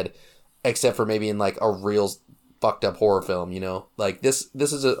anyone's head, except for maybe in like a real fucked up horror film. You know, like this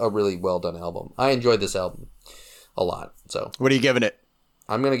is a really well done album. I enjoyed this album a lot. So what are you giving it?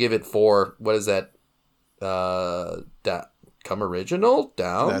 I'm gonna give it 4. What is that? Come original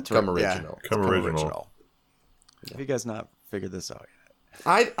down. That's come right. original. Yeah, Come original. Have you guys not figured this out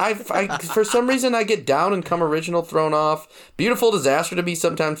yet? I for some reason I get down and come original thrown off. Beautiful Disaster to me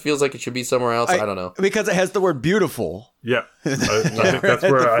sometimes feels like it should be somewhere else. I don't know. Because it has the word beautiful. Yeah, I think that's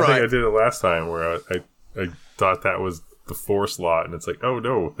where I think I did it last time, where I thought that was the 4 slot, and it's like, oh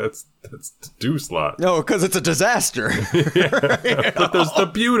no, that's the do slot. No, because it's a disaster. Yeah. But there's the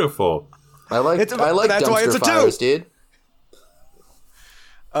beautiful. I like that's why it's dumpster a 2. fires, dude.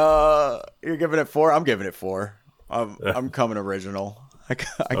 You're giving it 4. I'm giving it 4. I'm coming original. I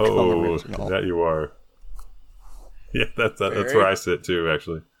come original. That you are. Yeah, that's where I sit too.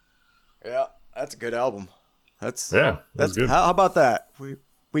 Actually. Yeah, that's a good album. That's good. How about that?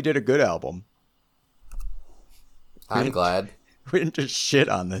 We did a good album. I'm glad. We didn't just shit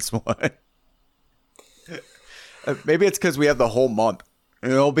on this one. Maybe it's because we have the whole month. You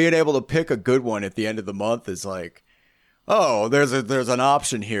know, being able to pick a good one at the end of the month is like, oh, there's an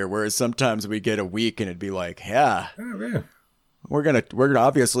option here. Whereas sometimes we get a week and it'd be like, yeah, we're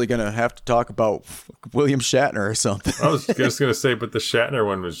obviously gonna have to talk about William Shatner or something. I was just gonna say, but the Shatner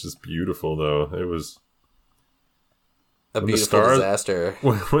one was just beautiful, though. It was a beautiful disaster.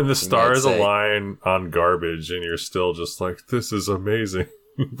 When the stars align on garbage, and you're still just like, this is amazing,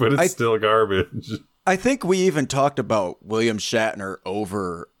 but it's still garbage. I think we even talked about William Shatner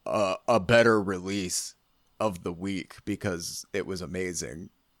over a better release of the week because it was amazing.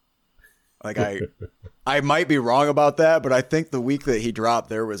 Like I might be wrong about that, but I think the week that he dropped,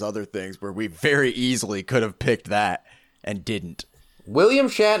 there was other things where we very easily could have picked that and didn't. William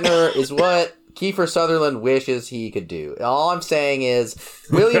Shatner is what Kiefer Sutherland wishes he could do. All I'm saying is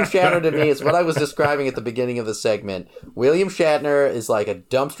William Shatner to me is what I was describing at the beginning of the segment. William Shatner is like a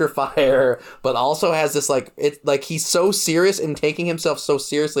dumpster fire, but also has this like, it's like he's so serious and taking himself so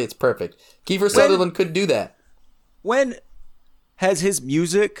seriously, it's perfect. Kiefer Sutherland could do that. When has his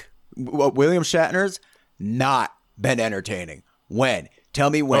music, William Shatner's, not been entertaining? When? Tell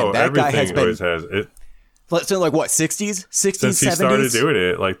me when. That guy has been. Always has it. Let's say like what, 60s, 60s, Since he 70s? started doing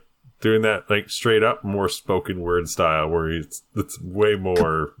it, like doing that like straight up more spoken word style where it's way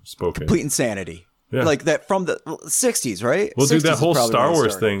more spoken. Complete insanity. Yeah. Like that from the 60s, right? Well, dude, 60s that is whole probably Star when it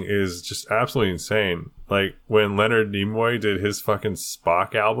Wars started. thing is just absolutely insane. Like when Leonard Nimoy did his fucking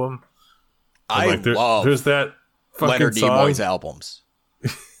Spock album. I love there's that fucking Leonard song, Nimoy's albums.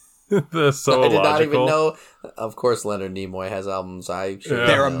 the So I did not even Logical. know. Of course, Leonard Nimoy has albums.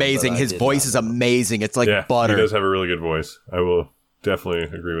 They're amazing. His voice is amazing. It's like butter. He does have a really good voice. I will definitely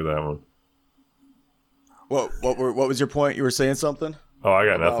agree with that one. What was your point? You were saying something? Oh, I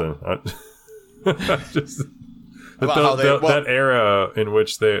got nothing. Just About that era in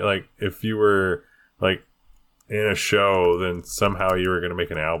which they like, if you were like in a show, then somehow you were going to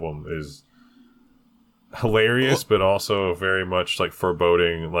make an album is hilarious, but also very much like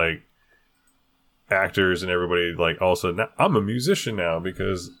foreboding. Like actors and everybody, like also now I'm a musician now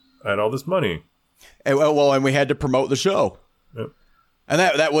because I had all this money. And, and we had to promote the show. Yep. And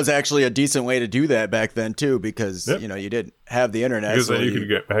that was actually a decent way to do that back then too, because Yep. you know you didn't have the internet. Because so then you could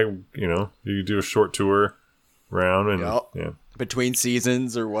get, you could do a short tour around and between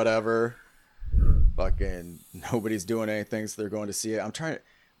seasons or whatever. Fucking nobody's doing anything, so they're going to see it.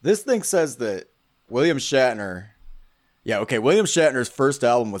 This thing says that William Shatner Yeah, okay. William Shatner's first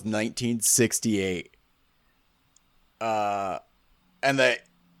album was 1968. And that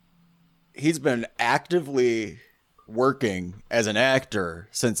he's been actively working as an actor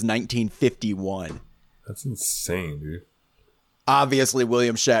since 1951. That's insane, dude. Obviously,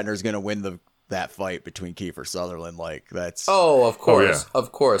 William Shatner's going to win that fight between Kiefer Sutherland. Like, that's... Oh, of course. Oh, yeah.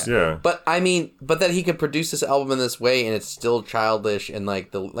 Of course. Yeah. But I mean, that he could produce this album in this way and it's still childish and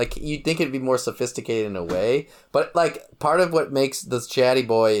like you'd think it'd be more sophisticated in a way. But like part of what makes this Chatty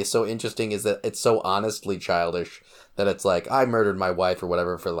Boy so interesting is that it's so honestly childish that it's like, I murdered my wife or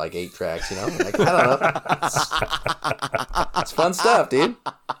whatever for like 8 tracks, you know? Like, I don't know. It's fun stuff, dude.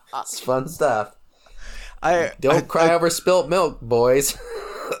 It's fun stuff. Don't cry over spilt milk, boys.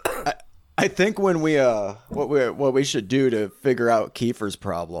 I think when what we should do to figure out Kiefer's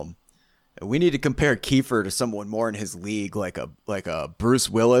problem, we need to compare Kiefer to someone more in his league, like a Bruce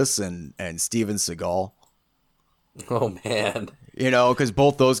Willis and Steven Seagal. Oh man, you know, because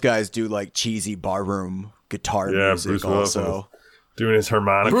both those guys do like cheesy barroom guitar music. Bruce Willis also doing his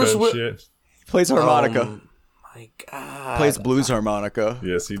harmonica and shit. He plays harmonica. Oh my god, plays blues harmonica.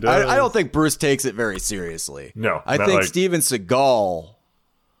 Yes, he does. I don't think Bruce takes it very seriously. No, I think Steven Seagal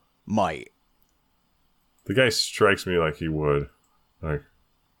might. The guy strikes me like he would. Like,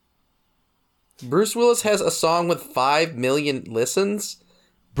 Bruce Willis has a song with 5 million listens.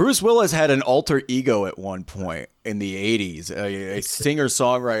 Bruce Willis had an alter ego at one point in the 80s, a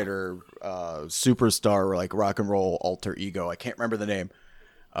singer-songwriter, superstar, like rock and roll alter ego. I can't remember the name.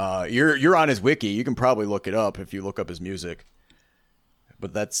 You're on his wiki. You can probably look it up if you look up his music.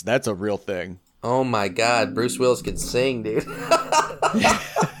 But that's a real thing. Oh my god, Bruce Willis can sing, dude.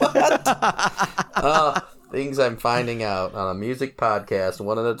 Things I'm finding out on a music podcast,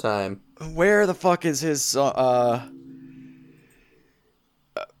 one at a time. Where the fuck is his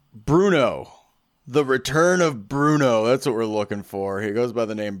Bruno? The Return of Bruno. That's what we're looking for. He goes by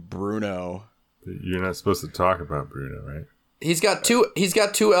the name Bruno. You're not supposed to talk about Bruno, right? He's got two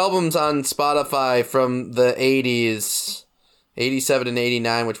albums on Spotify from the 80s. 87 and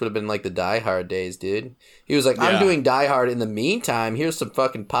 89, which would have been like the Die Hard days, dude. He was like, I'm doing Die Hard in the meantime. Here's some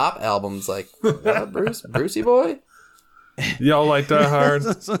fucking pop albums. Like, what, Brucey boy? Y'all like Die Hard?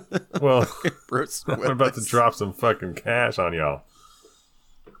 Well, Bruce I'm about to drop some fucking cash on y'all.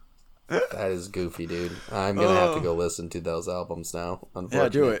 That is goofy, dude. I'm going to have to go listen to those albums now,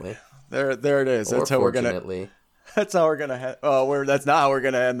 unfortunately. Yeah, do it. There it is. That's how we're going to... That's how we're going to... that's not how we're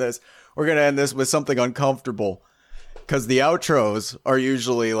going to end this. We're going to end this with something uncomfortable. Because the outros are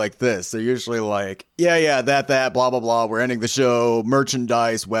usually like this. They're usually like, that, blah, blah, blah. We're ending the show.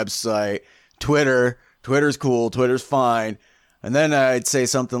 Merchandise, website, Twitter. Twitter's cool. Twitter's fine. And then I'd say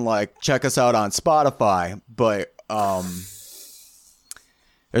something like, check us out on Spotify. But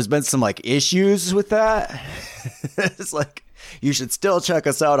there's been some like issues with that. It's like, you should still check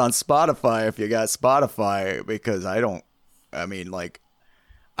us out on Spotify if you got Spotify. Because I don't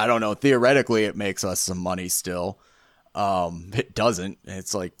know. Theoretically, it makes us some money still. It doesn't.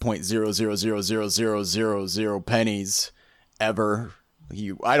 It's like 0.0000000 pennies ever.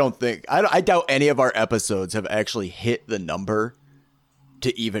 I doubt any of our episodes have actually hit the number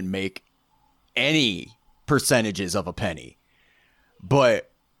to even make any percentages of a penny. But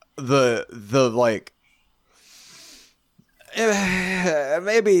the like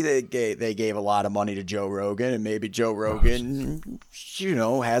maybe they gave a lot of money to Joe Rogan, and maybe Joe Rogan,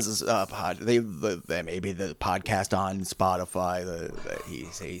 has maybe the podcast on Spotify.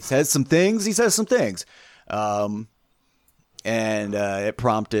 He says some things. And it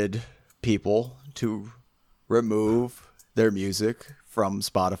prompted people to remove their music from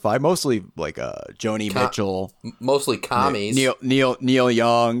Spotify, mostly like Joni Mitchell, mostly commies, Neil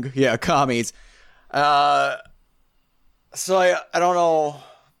Young, commies. So I don't know,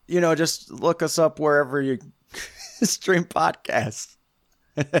 just look us up wherever you stream podcasts.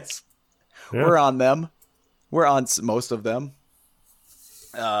 We're on them. We're on most of them.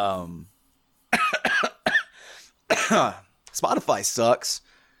 Spotify sucks.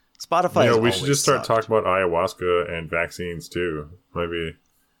 Spotify. We should just start talking about ayahuasca and vaccines too. Maybe.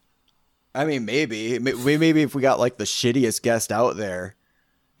 I mean, maybe if we got like the shittiest guest out there.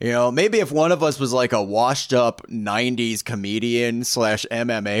 Maybe if one of us was like a washed up 90s comedian /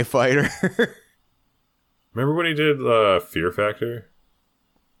 MMA fighter. Remember when he did Fear Factor?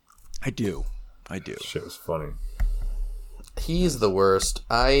 I do. Shit was funny. He's the worst.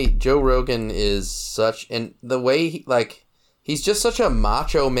 Joe Rogan is such, and the way he's just such a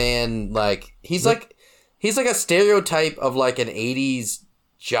macho man. Like he's like a stereotype of like an 80s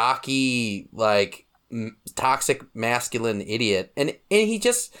jockey, like toxic masculine idiot, and he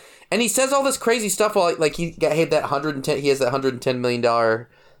says all this crazy stuff while like he has that $110 million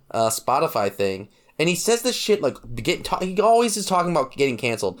Spotify thing. And he says this shit like he always is talking about getting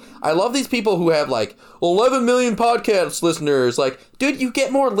canceled. I love these people who have like 11 million podcast listeners. Like, dude, you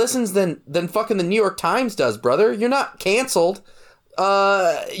get more listens than fucking the New York Times does, brother. You're not canceled.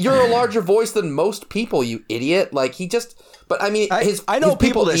 You're a larger voice than most people, you idiot. Like but I mean, I know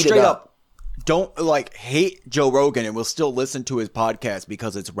people that straight up don't like hate Joe Rogan and will still listen to his podcast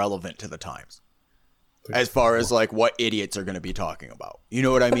because it's relevant to the times. As far as like what idiots are going to be talking about, you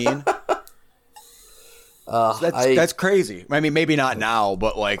know what I mean? That's crazy. I mean, maybe not now,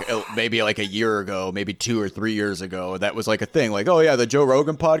 but like maybe like a year ago, maybe 2 or 3 years ago, that was like a thing. Like, oh yeah, the Joe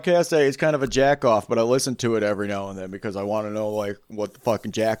Rogan podcast, hey, it's kind of a jack off, but I listen to it every now and then because I want to know like what the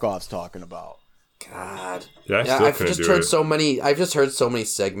fucking jack off's talking about. God, yeah, I've just heard so many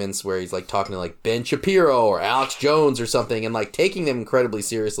segments where he's like talking to like Ben Shapiro or Alex Jones or something, and like taking them incredibly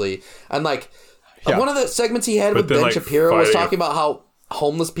seriously. And like one of the segments he had with Ben Shapiro was talking about how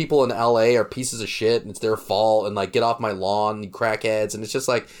homeless people in LA are pieces of shit and it's their fault and like get off my lawn, you crackheads. And it's just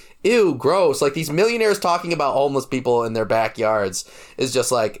like, ew, gross. Like these millionaires talking about homeless people in their backyards is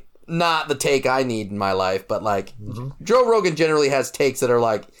just like not the take I need in my life. But like Joe Rogan generally has takes that are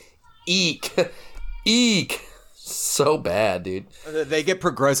like, eek, so bad, dude. They get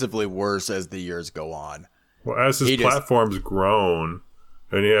progressively worse as the years go on. Well, as his platform's grown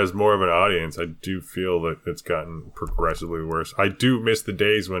and he has more of an audience, I do feel that it's gotten progressively worse. I do miss the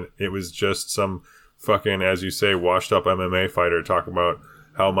days when it was just some fucking, as you say, washed up MMA fighter talking about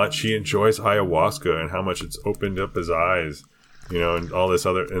how much he enjoys ayahuasca and how much it's opened up his eyes, you know, and all this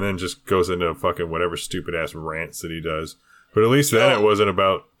other, and then just goes into fucking whatever stupid ass rants that he does. But at least then it wasn't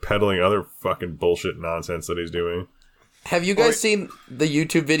about peddling other fucking bullshit nonsense that he's doing. Have you guys seen the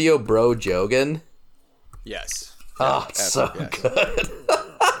YouTube video Bro Jogan? Yes. Oh, it's so good.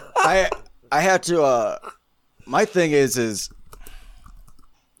 I had to my thing is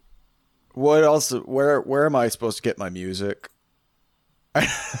what else, where am I supposed to get my music? I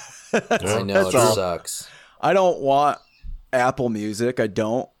know it sucks. I don't want Apple Music. I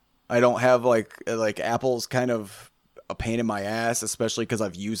don't have like Apple's kind of a pain in my ass, especially because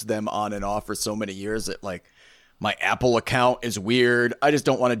I've used them on and off for so many years that like my Apple account is weird. I just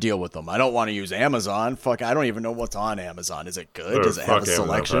don't want to deal with them. I don't want to use Amazon. Fuck, I don't even know what's on Amazon. Is it good? Does it have a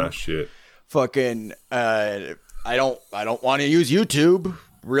selection? Shit. Fucking, I don't want to use YouTube.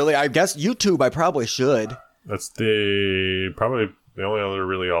 Really, I guess YouTube I probably should. That's probably the only other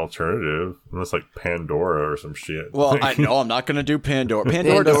really alternative, unless like Pandora or some shit. Well, I know I'm not going to do Pandora.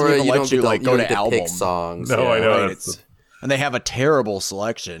 Pandora doesn't even let you like go to album songs. No, I know. Right? And they have a terrible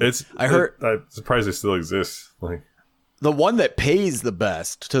selection. I'm surprised it still exists. Like the one that pays the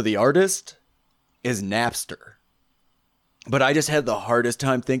best to the artist is Napster. But I just had the hardest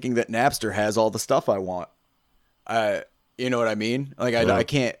time thinking that Napster has all the stuff I want. You know what I mean? Like I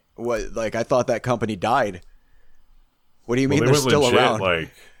can't. Like I thought that company died. What do you mean they're still legit, around?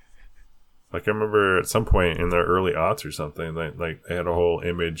 Like I remember at some point in their early aughts or something, they had a whole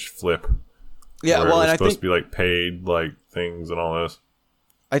image flip. Yeah, well, and I think supposed to be like paid like things and all this.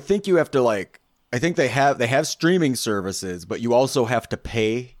 I think you have to like. I think they have streaming services, but you also have to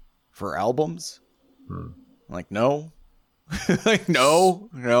pay for albums. Like no, like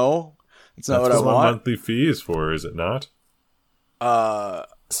no, it's not what I want. Monthly fee is for, is it not?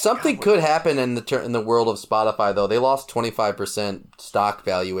 Something could happen in the world of Spotify though. They lost 25% stock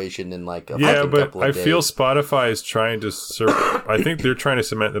valuation in like a couple of days. I feel Spotify is trying to I think they're trying to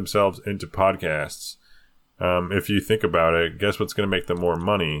cement themselves into podcasts. If you think about it, guess what's going to make them more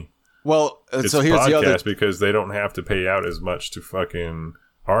money? Well, it's so here's podcast the other, because they don't have to pay out as much to fucking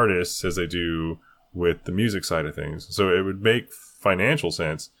artists as they do with the music side of things. So it would make financial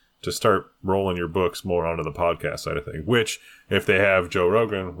sense to start rolling your books more onto the podcast side of things, which, if they have Joe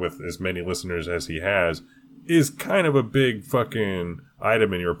Rogan with as many listeners as he has, is kind of a big fucking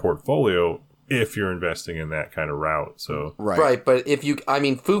item in your portfolio if you're investing in that kind of route. So right, but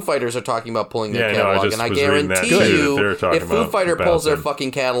Foo Fighters are talking about pulling their catalog, and I guarantee you, if Foo Fighter pulls their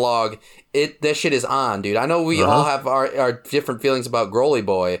fucking catalog, that shit is on, dude. I know we all have our different feelings about Growly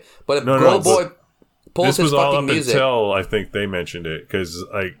Boy, but if Growly Boy pulls his fucking music, this was all up until I think they mentioned it, because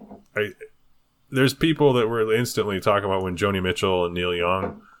there's people that were instantly talking about when Joni Mitchell and Neil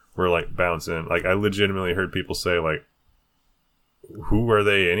Young were like bouncing. Like I legitimately heard people say like, who are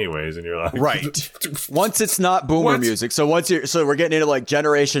they anyways? And you're like, right. Once it's not boomer music. So we're getting into like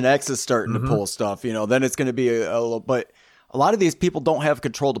Generation X is starting to pull stuff, you know, then it's going to be a little, but a lot of these people don't have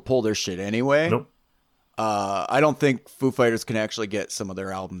control to pull their shit anyway. Nope. I don't think Foo Fighters can actually get some of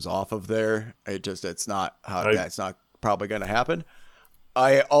their albums off of there. It's not it's not probably going to happen.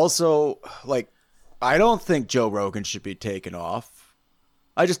 I also I don't think Joe Rogan should be taken off.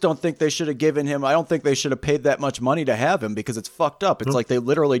 I just don't think they should have given him. I don't think they should have paid that much money to have him because it's fucked up. It's like they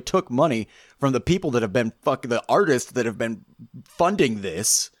literally took money from the people that have been the artists that have been funding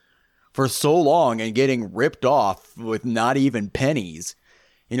this for so long and getting ripped off with not even pennies.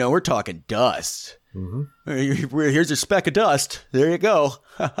 You know, we're talking dust. Mm-hmm. Here's your speck of dust. There you go.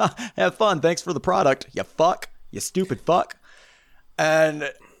 Have fun. Thanks for the product. You fuck. You stupid fuck. And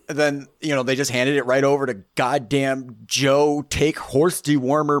then, you know, they just handed it right over to goddamn Joe Take Horse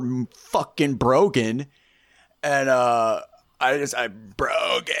Dewormer fucking Brogan. And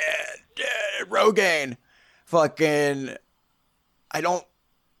Rogan. Fucking, I don't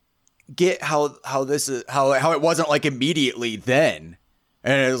get how this is, how it wasn't like immediately then.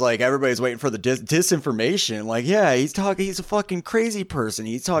 And it was like everybody's waiting for the disinformation. Like, yeah, he's a fucking crazy person.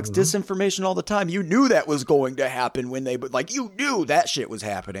 He talks disinformation all the time. You knew that was going to happen you knew that shit was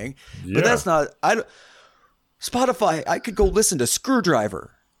happening. Yeah. But that's not, Spotify, I could go listen to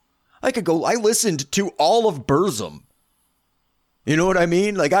Screwdriver. I listened to all of Burzum. You know what I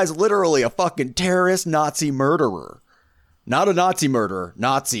mean? Like, guy's literally a fucking terrorist Nazi murderer. Not a Nazi murderer.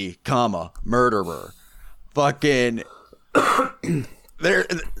 Nazi, murderer. Fucking...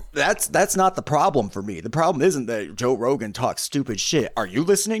 That's not the problem for me. The problem isn't that Joe Rogan talks stupid shit. Are you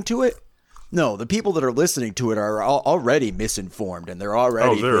listening to it? No, the people that are listening to it are already misinformed, and they're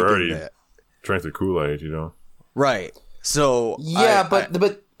already drank the Kool-Aid, you know. Right. So yeah, but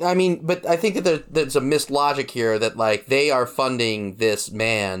I think that there's a missed logic here that like they are funding this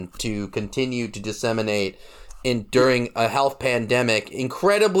man to continue to disseminate during a health pandemic,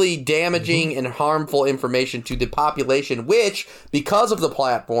 incredibly damaging and harmful information to the population, which, because of the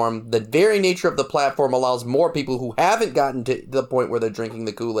platform, the very nature of the platform allows more people who haven't gotten to the point where they're drinking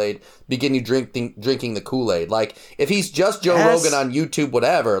the Kool-Aid, begin drinking the Kool-Aid. Like, if he's just Joe Rogan on YouTube,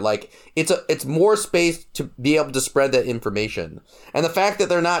 whatever, like, it's more space to be able to spread that information. And the fact that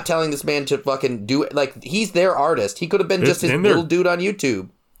they're not telling this man to fucking do it, like, he's their artist. He could have been just his little dude on YouTube.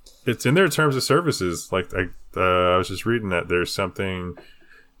 It's in their terms of services. Like, I was just reading that there's something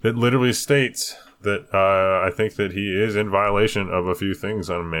that literally states that I think that he is in violation of a few things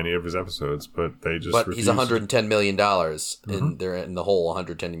on many of his episodes, but they just refuse. He's $110 million, and they're in the whole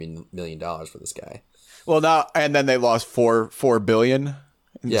 $110 million for this guy. Well, now, and then they lost $4 billion.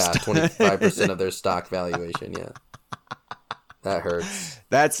 Yeah, 25% of their stock valuation. Yeah, that hurts.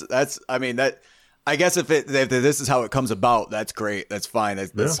 I guess if this is how it comes about, that's great. That's fine.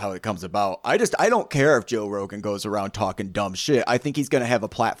 That's how it comes about. I don't care if Joe Rogan goes around talking dumb shit. I think he's going to have a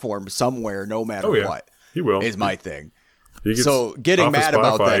platform somewhere, no matter what. He will. Is my thing. So getting mad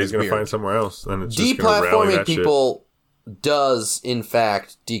about that he's going to find somewhere else, and it's just going to rally that people does in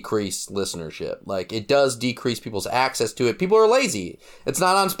fact decrease listenership. Like, it does decrease people's access to it. People are lazy. It's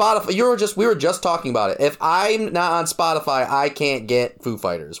not on Spotify. We were just talking about it. If I'm not on Spotify, I can't get Foo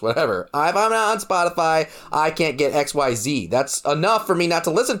Fighters, whatever. If I'm not on Spotify, I can't get XYZ. That's enough for me not to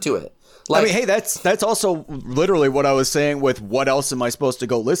listen to it. Like, I mean, hey, that's also literally what I was saying with what else am I supposed to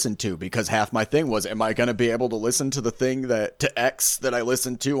go listen to? Because half my thing was, am I going to be able to listen to the thing to X that I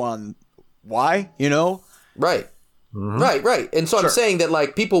listened to on Y, you know? Right. Mm-hmm. Right. And so I'm saying that,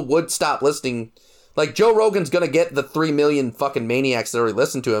 like, people would stop listening. Like, Joe Rogan's going to get the 3 million fucking maniacs that already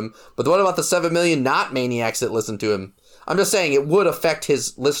listen to him. But what about the 7 million not maniacs that listen to him? I'm just saying it would affect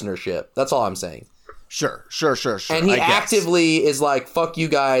his listenership. That's all I'm saying. Sure. And he actively is like, fuck you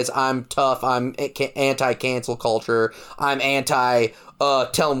guys. I'm tough. I'm anti-cancel culture. I'm anti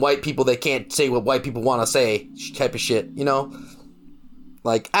telling white people they can't say what white people want to say type of shit, you know?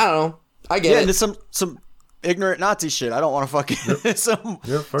 Like, I don't know. I get it. Yeah, some ignorant Nazi shit. I don't want to fucking some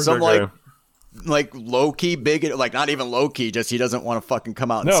like low key bigot, like not even low key, just he doesn't want to fucking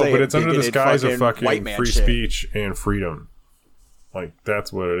come out and say it. No, but it's under the guise of fucking free speech and freedom. Like,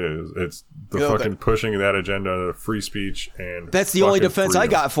 that's what it is. It's the pushing that agenda of free speech and that's the only defense freedom I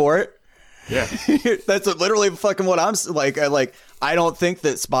got for it. Yeah. That's literally fucking what I'm like. I don't think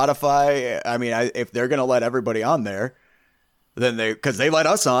that Spotify, I mean, if they're going to let everybody on there, then because they let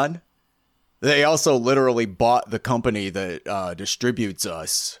us on. They also literally bought the company that distributes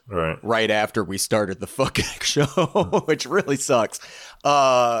us right after we started the fucking show, which really sucks.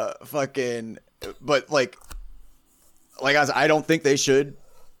 But I don't think they should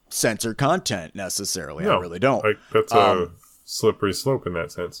censor content necessarily. No, I really don't. Like, that's a slippery slope in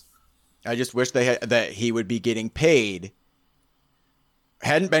that sense. I just wish that he would be getting paid.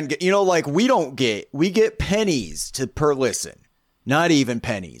 Hadn't been, like we get pennies per listen. Not even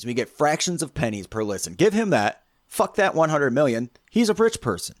pennies. We get fractions of pennies per listen. Give him that. Fuck that 100 million. He's a rich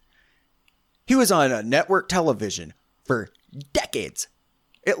person. He was on a network television for decades.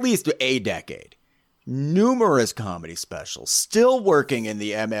 At least a decade. Numerous comedy specials. Still working in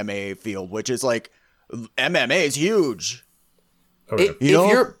the MMA field, which is like, MMA is huge. Okay.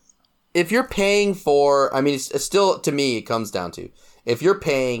 If you're paying for, I mean, it's still, to me, it comes down to, if you're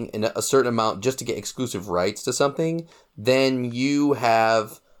paying a certain amount just to get exclusive rights to something, then you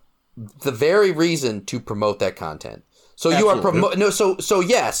have the very reason to promote that content. So you are so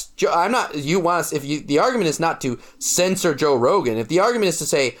yes, I'm not, you want us, the argument is not to censor Joe Rogan. If the argument is to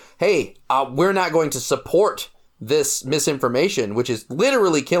say, hey, we're not going to support this misinformation, which is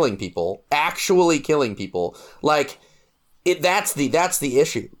literally killing people, actually killing people, like, that's the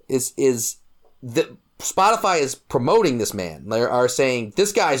issue, is that Spotify is promoting this man. They are saying,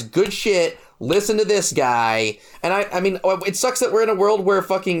 this guy's good shit, listen to this guy. And I mean, it sucks that we're in a world where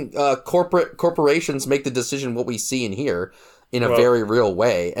fucking corporations make the decision what we see and hear in a very real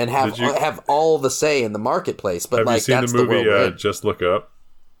way, and have all the say in the marketplace. But have you seen that's the movie the world Just Look Up?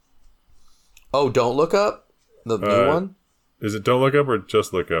 Oh, Don't Look Up? The new one? Is it Don't Look Up or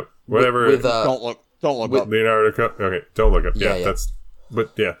Just Look Up? Whatever. Don't look up. Leonardo. Okay, Don't Look Up. Yeah, Yeah.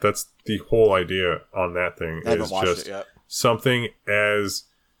 that's the whole idea on that thing. I haven't is watched just it yet.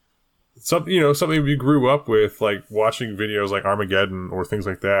 something we grew up with, like watching videos like Armageddon or things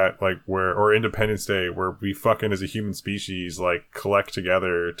like that, like or Independence Day, where we fucking as a human species like collect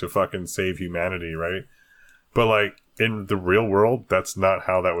together to fucking save humanity, right? But like in the real world, that's not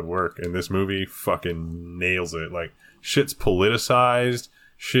how that would work. And this movie fucking nails it. Like, shit's politicized.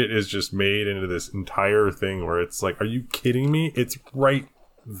 Shit is just made into this entire thing where it's like, are you kidding me? It's right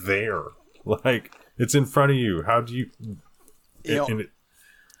there. Like, it's in front of you. How do you...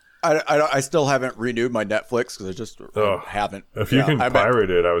 I still haven't renewed my Netflix because I just haven't. If you can pirate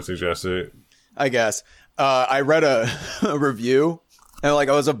it, I would suggest it. I guess. I read a review, and like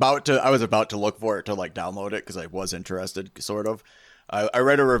I was about to look for it to like download it because I was interested, sort of. I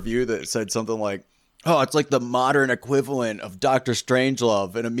read a review that said something like, "Oh, it's like the modern equivalent of Doctor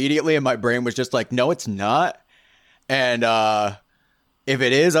Strangelove," and immediately in my brain was just like, "No, it's not." And if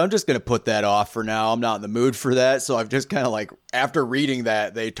it is, I'm just going to put that off for now. I'm not in the mood for that. So I've just kind of like, after reading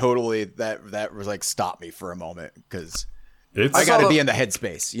that, that was like, stop me for a moment because I got to be in the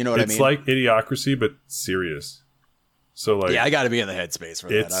headspace. You know what I mean? It's like Idiocracy, but serious. So like, yeah, I got to be in the headspace for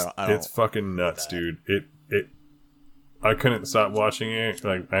that. It's fucking nuts, dude. I couldn't stop watching it.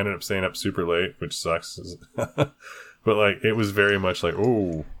 Like, I ended up staying up super late, which sucks. But like, it was very much like,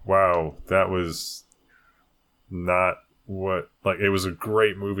 oh, wow, that was not what, like, it was a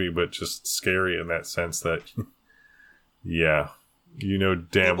great movie, but just scary in that sense that, yeah, you know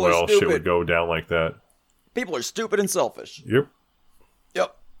damn well shit would go down like that. People are stupid and selfish. Yep.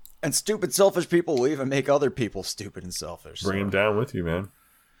 And stupid, selfish people will even make other people stupid and selfish. Bring them down with you, man.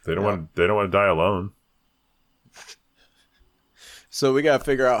 They don't want to die alone. So we got to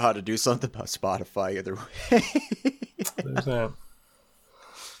figure out how to do something about Spotify either way. There's that.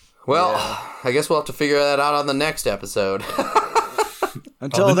 Well, I guess we'll have to figure that out on the next episode.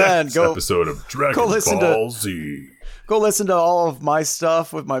 Until then, go episode of Dragon Ball Z. Go listen to all of my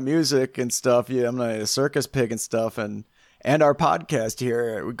stuff with my music and stuff. Yeah, I'm a circus pig and stuff, and our podcast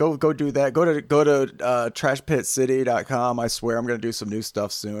here. Go do that. Go to trashpitcity.com. I swear I'm going to do some new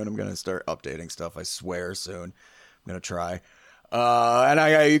stuff soon. I'm going to start updating stuff. I swear soon. I'm going to try.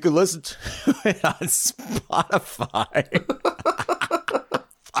 And you can listen to it on Spotify.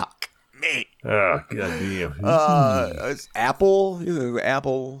 Fuck me. Ah, goddamn. It's Apple Music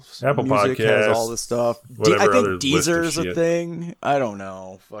Podcast has all this stuff. I think Deezer's a thing. I don't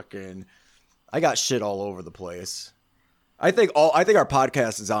know. Fucking, I got shit all over the place. I think our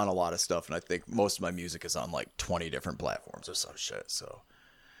podcast is on a lot of stuff, and I think most of my music is on like 20 different platforms or some shit. So,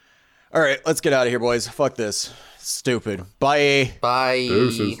 all right, let's get out of here, boys. Fuck this. Stupid. Bye. Bye.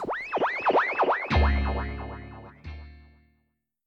 Deuces.